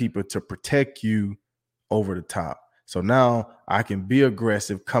got people to protect you over the top. So now I can be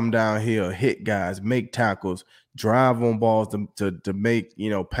aggressive, come downhill, hit guys, make tackles, drive on balls to make,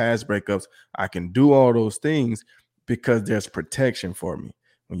 pass breakups. I can do all those things because there's protection for me.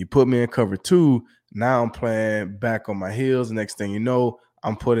 When you put me in cover 2, now I'm playing back on my heels. Next thing you know,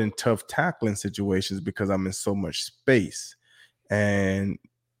 I'm put in tough tackling situations because I'm in so much space. And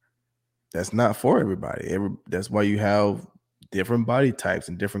that's not for everybody. That's why you have different body types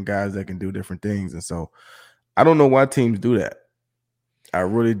and different guys that can do different things. And so I don't know why teams do that. I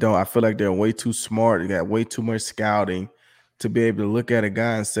really don't. I feel like they're way too smart. They got way too much scouting to be able to look at a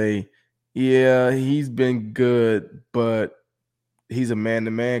guy and say, yeah, he's been good, but he's a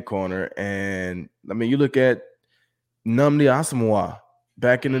man-to-man corner. And, I mean, you look at Nnamdi Asomugha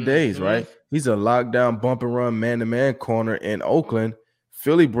back in the days, right? He's a lockdown, bump and run, man-to-man corner in Oakland.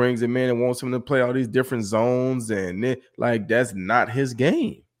 Philly brings him in and wants him to play all these different zones, and that's not his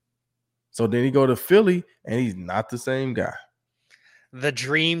game. So then he go to Philly, and he's not the same guy. The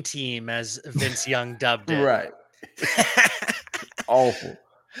dream team, as Vince Young dubbed it. Right. Awful.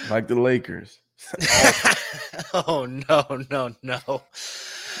 Like the Lakers. Oh, no.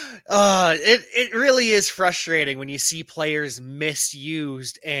 It really is frustrating when you see players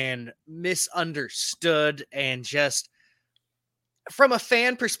misused and misunderstood, and just from a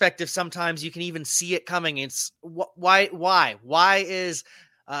fan perspective, sometimes you can even see it coming. It's why is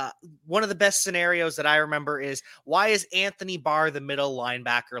one of the best scenarios that I remember is, why is Anthony Barr, the middle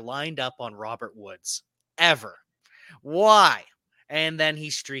linebacker, lined up on Robert Woods ever? Why? And then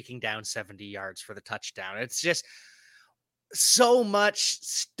he's streaking down 70 yards for the touchdown. It's just so much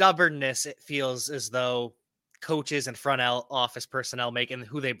stubbornness. It feels as though coaches and front office personnel make in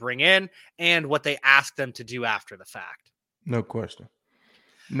who they bring in and what they ask them to do after the fact. No question.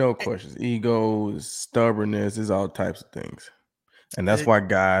 No questions. Egos, stubbornness, is all types of things. And that's why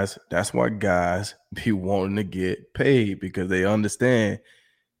guys be wanting to get paid, because they understand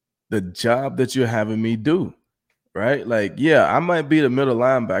the job that you're having me do, right? Like, yeah, I might be the middle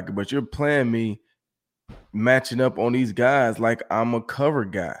linebacker, but you're playing me matching up on these guys like I'm a cover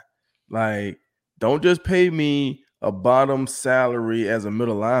guy. Like, don't just pay me a bottom salary as a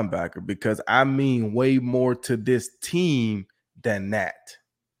middle linebacker, because I mean way more to this team than that.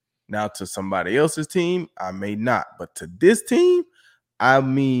 Now, to somebody else's team, I may not, but to this team, I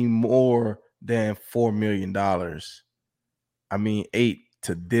mean more than $4 million. I mean 8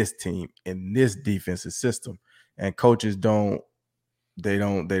 to this team in this defensive system. And coaches don't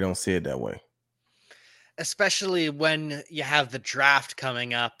see it that way. Especially when you have the draft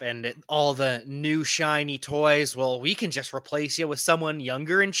coming up and all the new shiny toys. Well, we can just replace you with someone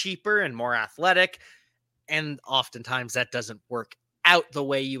younger and cheaper and more athletic. And oftentimes that doesn't work out the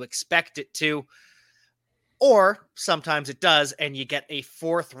way you expect it to. Or sometimes it does, and you get a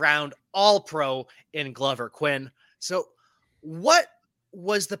 4th round All-Pro in Glover Quinn. So what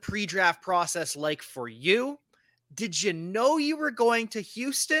was the pre-draft process like for you? Did you know you were going to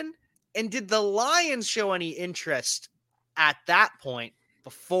Houston? And did the Lions show any interest at that point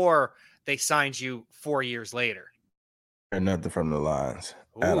before they signed you 4 years later? Nothing from the Lions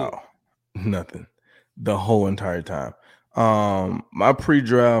at all. Nothing. The whole entire time. My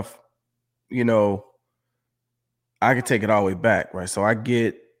pre-draft, I could take it all the way back, right? So I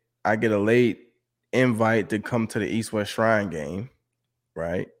get a late invite to come to the East-West Shrine game,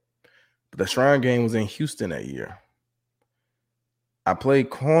 right? But the Shrine game was in Houston that year. I played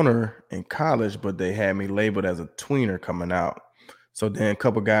corner in college, but they had me labeled as a tweener coming out. So then a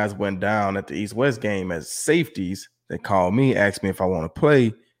couple guys went down at the East-West game as safeties. They called me, asked me if I want to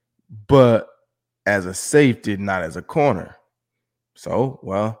play, but as a safety, not as a corner. So,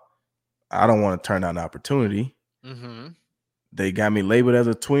 well, I don't want to turn down the opportunity. Mm-hmm. They got me labeled as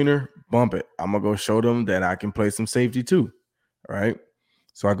a tweener. Bump it. I'm going to go show them that I can play some safety too, right?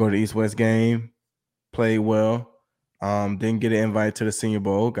 So I go to the East-West game, play well. Didn't get an invite to the Senior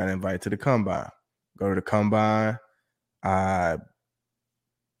Bowl. Got invited to the Combine. Go to the Combine. I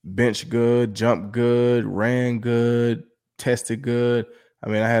bench good, jump good, ran good, tested good. I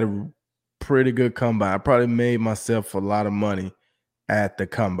mean, I had a pretty good combine. I probably made myself a lot of money at the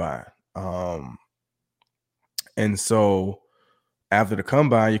combine. And so after the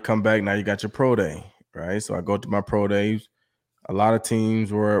combine, you come back, now you got your pro day, right? So I go to my pro days. A lot of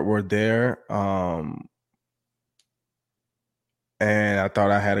teams were there. And I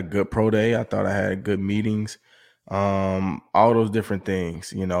thought I had a good pro day. I thought I had good meetings, all those different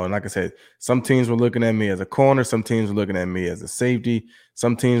things, you know. And like I said, some teams were looking at me as a corner. Some teams were looking at me as a safety.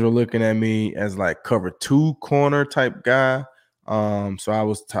 Some teams were looking at me as like cover 2 corner type guy. So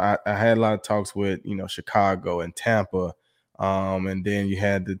I had a lot of talks with, you know, Chicago and Tampa. And then you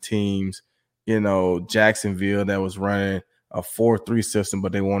had the teams, you know, Jacksonville that was running a 4-3 system,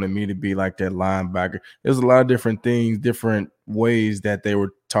 but they wanted me to be like that linebacker. There's a lot of different things, different ways that they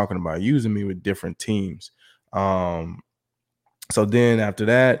were talking about using me with different teams. So then after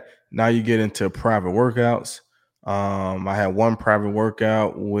that, now you get into private workouts. I had one private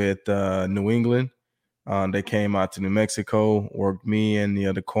workout with New England. They came out to New Mexico, worked me and the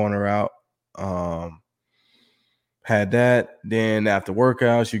other corner out. Had that. Then after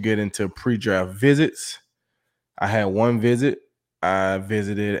workouts, you get into pre-draft visits. I had one visit. I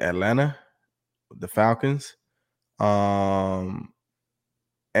visited Atlanta, the Falcons. And,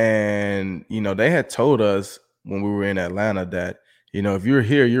 you know, they had told us when we were in Atlanta that, you know, if you're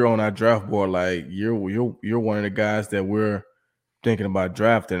here, you're on our draft board. Like you're one of the guys that we're thinking about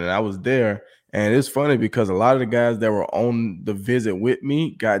drafting. And I was there. And it's funny because a lot of the guys that were on the visit with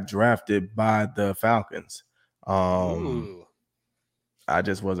me got drafted by the Falcons. I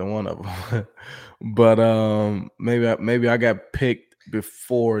just wasn't one of them. But maybe I got picked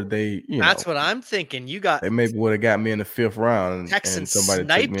before they, you That's know, what I'm thinking. they maybe would have got me in the 5th round. Texans and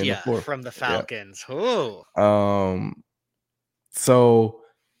somebody took me in the 4th. from the Falcons. Yeah. So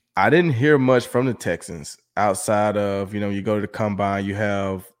I didn't hear much from the Texans outside of, you know, you go to the combine, you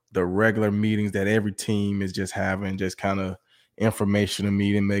have the regular meetings that every team is just having, just kind of informational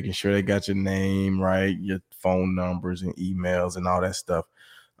meeting, making sure they got your name right, your phone numbers and emails and all that stuff.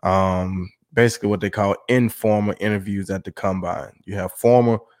 Basically what they call informal interviews at the combine. You have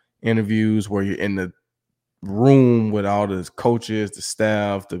formal interviews where you're in the room with all the coaches, the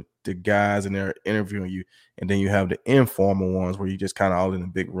staff, the guys, and they're interviewing you. And then you have the informal ones where you just kind of all in a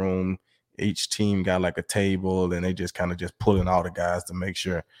big room. Each team got like a table and they just kind of just pulling all the guys to make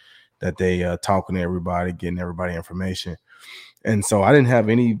sure that they talking to everybody, getting everybody information. And so I didn't have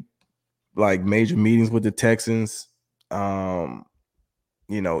any like major meetings with the Texans. You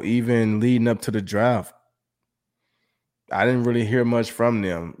know, even leading up to the draft, I didn't really hear much from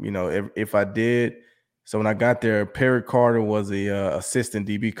them. You know, if I did, so when I got there, Perry Carter was the assistant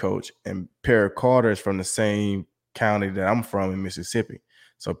DB coach, and Perry Carter is from the same county that I'm from in Mississippi.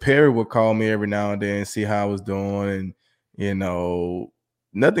 So Perry would call me every now and then, see how I was doing, and, you know,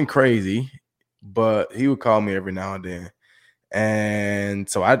 nothing crazy, but he would call me every now and then. And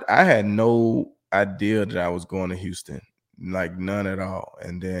so I had no idea that I was going to Houston, like none at all.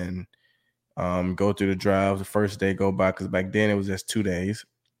 And then go through the drive. The first day go by, because back then it was just 2 days.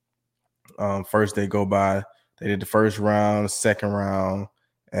 First day go by, they did the first round, second round,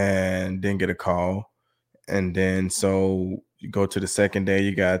 and didn't get a call. And then so you go to the second day,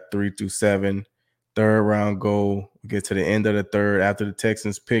 you got 3 through 7. Third round go, get to the end of the third. After the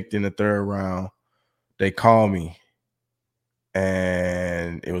Texans picked in the third round, they call me.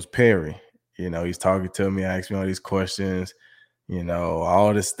 And it was Perry. You know, he's talking to me, asking me all these questions, you know,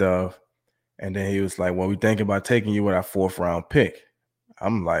 all this stuff. And then he was like, well, we thinking about taking you with our 4th round pick.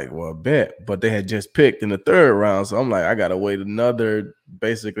 I'm like, well, bet. But they had just picked in the 3rd round. So I'm like, I got to wait another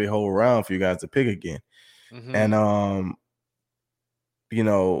basically whole round for you guys to pick again. Mm-hmm. And, you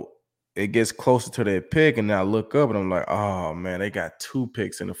know, it gets closer to their pick. And I look up and I'm like, oh, man, they got 2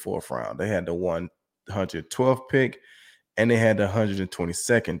 picks in the 4th round. They had the 112th pick and they had the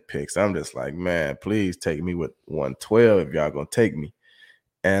 122nd pick. So I'm just like, man, please take me with 112 if y'all going to take me.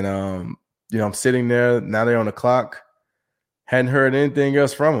 And, you know, I'm sitting there. Now they're on the clock. Hadn't heard anything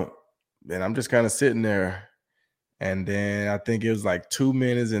else from them. And I'm just kind of sitting there. And then I think it was like 2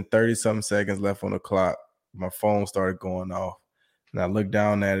 minutes and 30-something seconds left on the clock. My phone started going off. And I looked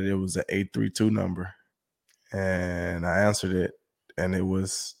down at it. It was an 832 number. And I answered it. And it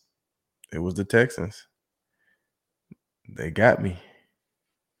was the Texans. They got me.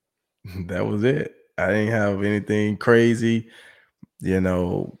 That was it. I didn't have anything crazy. You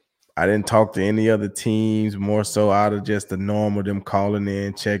know, I didn't talk to any other teams, more so out of just the normal, them calling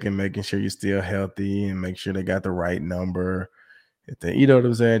in, checking, making sure you're still healthy and make sure they got the right number. You know what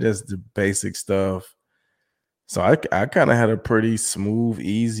I'm saying? Just the basic stuff. So I kind of had a pretty smooth,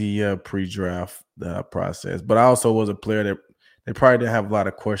 easy pre-draft process. But I also was a player that they probably didn't have a lot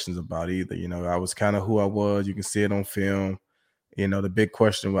of questions about either. I was kind of who I was. You can see it on film. The big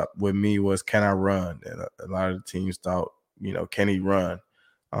question with me was, can I run? And a lot of the teams thought, can he run?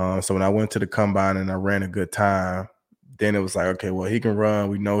 So when I went to the combine and I ran a good time, then it was like, okay, well, he can run.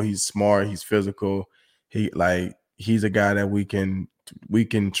 We know he's smart. He's physical. He's a guy that we can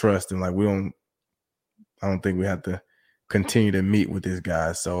trust. And I don't think we have to continue to meet with this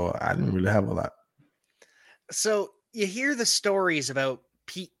guy. So I didn't really have a lot. So you hear the stories about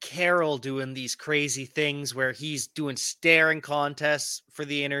Pete Carroll doing these crazy things where he's doing staring contests for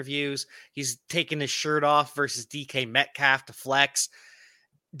the interviews. He's taking his shirt off versus DK Metcalf to flex.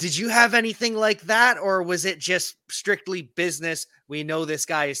 Did you have anything like that, or was it just strictly business? We know this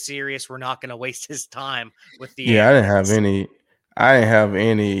guy is serious. We're not going to waste his time with the Yeah, antics. I didn't have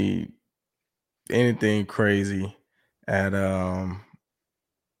anything crazy at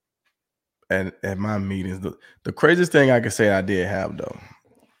at my meetings. The craziest thing I could say I did have though,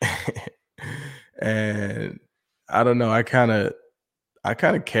 and I don't know, I kind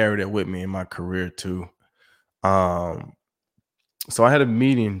of carried it with me in my career too. So I had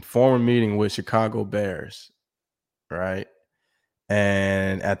a formal meeting with Chicago Bears, right?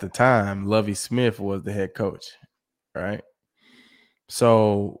 And at the time, Lovie Smith was the head coach, right?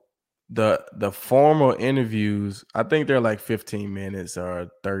 So the formal interviews, I think they're like 15 minutes or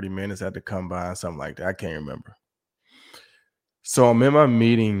 30 minutes at the combine, something like that. I can't remember. So I'm in my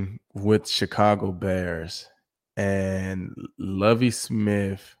meeting with Chicago Bears, and Lovie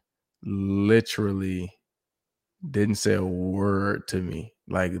Smith literally didn't say a word to me.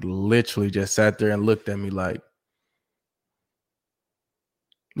 Like literally just sat there and looked at me like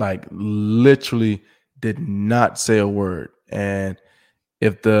literally did not say a word. And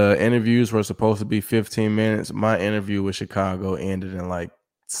if the interviews were supposed to be 15 minutes, my interview with Chicago ended in like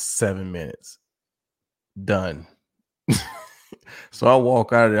 7 minutes. Done. So I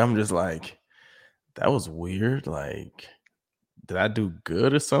walk out of there, I'm just like, that was weird. Like, did I do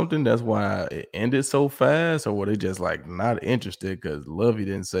good or something? That's why it ended so fast, or were they just like not interested because Lovey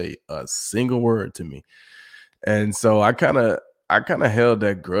didn't say a single word to me? And so I kind of held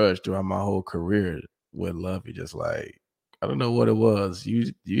that grudge throughout my whole career with Lovey. Just like, I don't know what it was.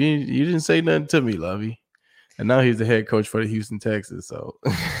 You didn't say nothing to me, Lovey. And now he's the head coach for the Houston Texans. So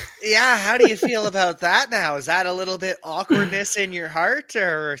Yeah, how do you feel about that now? Is that a little bit awkwardness in your heart,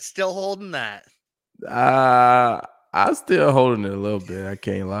 or still holding that? I'm still holding it a little bit. I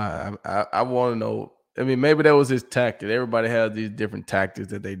can't lie. I want to know. I mean, maybe that was his tactic. Everybody has these different tactics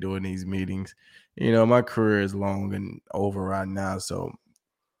that they do in these meetings. My career is long and over right now. So,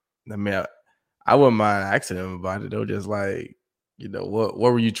 I mean, I wouldn't mind asking them about it. They were just like, what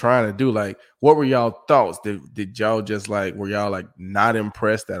were you trying to do? Like, what were y'all thoughts? Did y'all just like, were y'all like not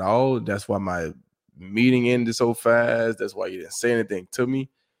impressed at all? That's why my meeting ended so fast. That's why you didn't say anything to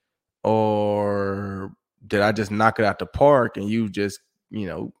me. Or did I just knock it out the park and you just,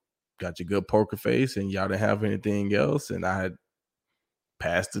 got your good poker face and y'all didn't have anything else and I had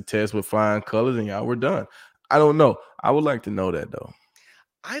passed the test with flying colors and y'all were done? I don't know. I would like to know that though.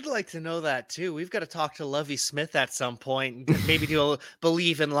 I'd like to know that too. We've got to talk to Lovie Smith at some point, and maybe do a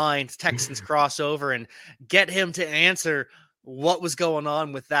Believe in Lines Texans crossover and get him to answer what was going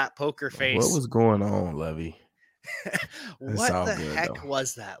on with that poker face. What was going on, Lovey? What the heck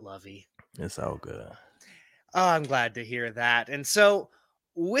was that, Lovey? It's all good. Oh, I'm glad to hear that. And so,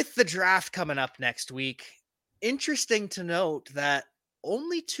 with the draft coming up next week, interesting to note that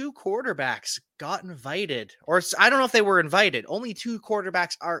only 2 quarterbacks got invited, or I don't know if they were invited. Only 2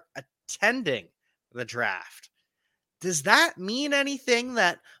 quarterbacks are attending the draft. Does that mean anything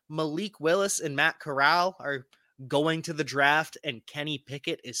that Malik Willis and Matt Corral are going to the draft and Kenny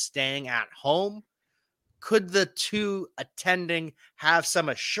Pickett is staying at home? Could the 2 attending have some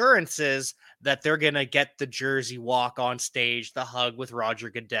assurances that they're going to get the jersey walk on stage, the hug with Roger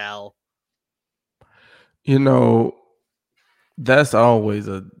Goodell? That's always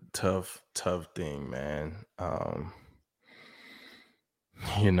a tough thing, man.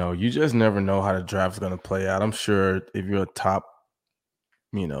 You just never know how the draft's going to play out. I'm sure if you're a top,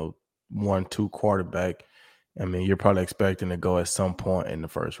 1-2 quarterback, I mean, you're probably expecting to go at some point in the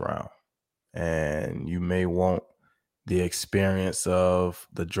first round. And you may want the experience of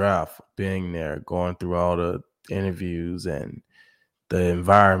the draft, being there, going through all the interviews and the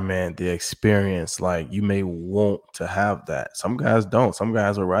environment, the experience. Like, you may want to have that. Some guys don't. Some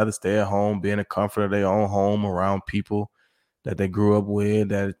guys would rather stay at home, be in the comfort of their own home around people that they grew up with,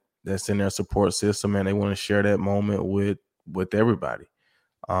 that's in their support system, and they want to share that moment with everybody.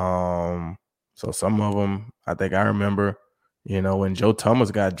 So some of them, I think I remember, when Joe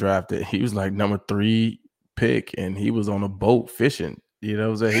Thomas got drafted, he was like number 3 pick, and he was on a boat fishing. You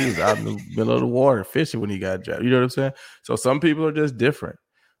know what I'm saying? He was out in the middle of the water fishing when he got drafted. You know what I'm saying? So some people are just different.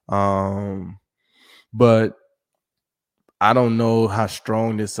 But I don't know how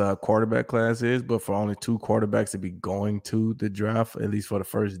strong this quarterback class is, but for only 2 quarterbacks to be going to the draft, at least for the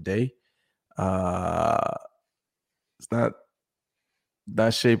first day, it's not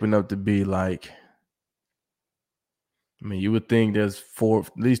shaping up to be like, I mean, you would think there's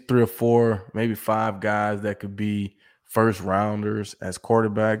at least 3 or 4, maybe 5 guys that could be first rounders as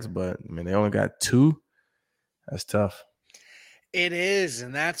quarterbacks, but I mean, they only got 2. That's tough. It is,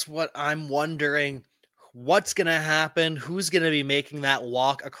 and that's what I'm wondering. What's going to happen? Who's going to be making that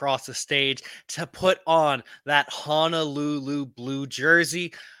walk across the stage to put on that Honolulu blue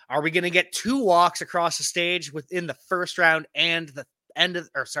jersey? Are we going to get 2 walks across the stage within the first round and the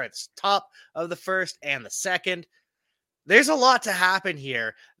the top of the first and the second? There's a lot to happen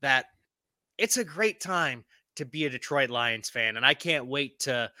here. That it's a great time to be a Detroit Lions fan, and I can't wait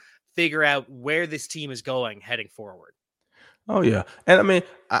to figure out where this team is going heading forward. Oh yeah, and I mean,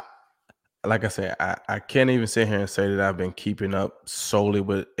 like I said, I can't even sit here and say that I've been keeping up solely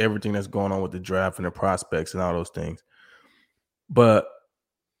with everything that's going on with the draft and the prospects and all those things. But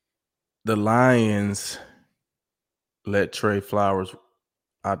the Lions let Trey Flowers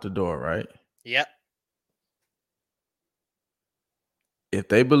out the door, right? Yep. If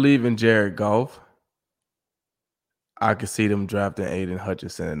they believe in Jared Goff, I could see them drafting Aiden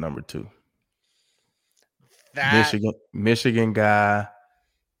Hutchinson at number 2. Michigan guy,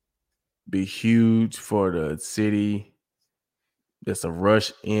 be huge for the city. Just a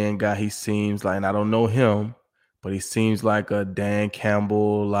rush in guy. He seems like, and I don't know him, but he seems like a Dan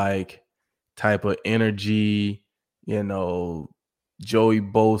Campbell like type of energy. Joey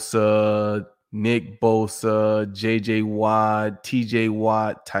Bosa, Nick Bosa, JJ Watt, TJ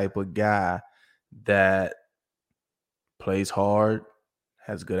Watt type of guy that plays hard,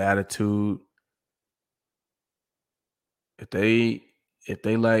 has good attitude. If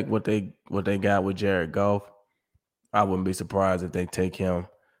they like what they got with Jared Goff, I wouldn't be surprised if they take him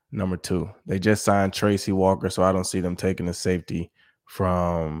number 2. They just signed Tracy Walker, so I don't see them taking a safety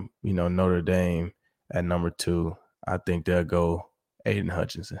from Notre Dame at number 2. I think they'll go Aiden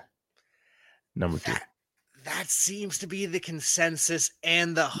Hutchinson, number 2. That seems to be the consensus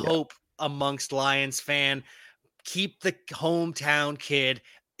and the hope amongst Lions fan. Keep the hometown kid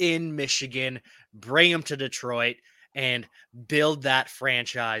in Michigan, bring him to Detroit, and build that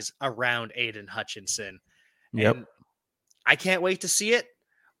franchise around Aiden Hutchinson. Yep. And I can't wait to see it.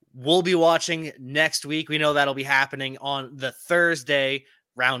 We'll be watching next week. We know that'll be happening on the Thursday,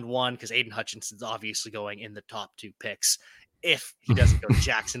 round 1, because Aiden Hutchinson's obviously going in the top 2 picks if he doesn't go to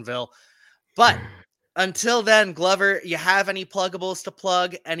Jacksonville. But until then, Glover, you have any pluggables to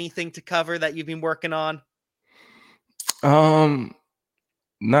plug? Anything to cover that you've been working on?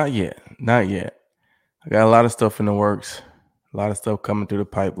 Not yet. I got a lot of stuff in the works, a lot of stuff coming through the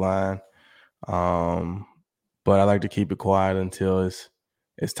pipeline. But I like to keep it quiet until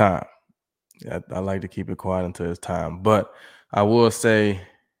it's time. I like to keep it quiet until it's time. But I will say,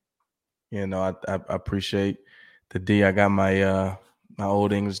 I appreciate the D. I got my my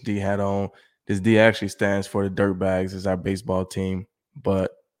old English D hat on. This D actually stands for the Dirtbags. It's our baseball team. But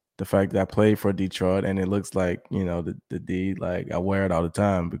the fact that I played for Detroit and it looks like, the D, like I wear it all the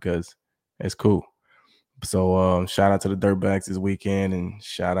time because it's cool. So shout out to the Dirtbags this weekend and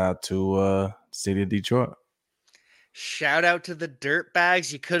shout out to City of Detroit. Shout out to the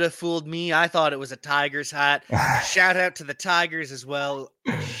Dirtbags. You could have fooled me. I thought it was a Tigers hat. Shout out to the Tigers as well.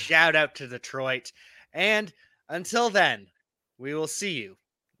 Shout out to Detroit. And until then, we will see you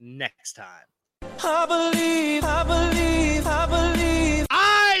next time. I believe.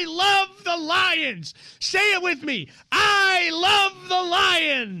 I love the Lions. Say it with me. I love the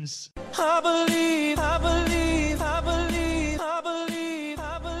Lions. I believe.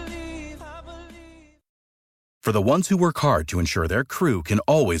 For the ones who work hard to ensure their crew can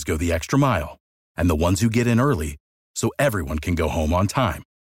always go the extra mile, and the ones who get in early so everyone can go home on time,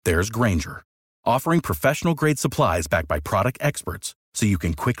 there's Grainger, offering professional-grade supplies backed by product experts so you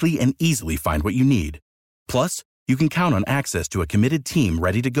can quickly and easily find what you need. Plus, you can count on access to a committed team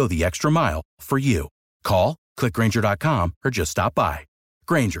ready to go the extra mile for you. Call, click Grainger.com, or just stop by.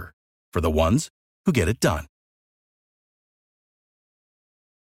 Grainger, for the ones who get it done.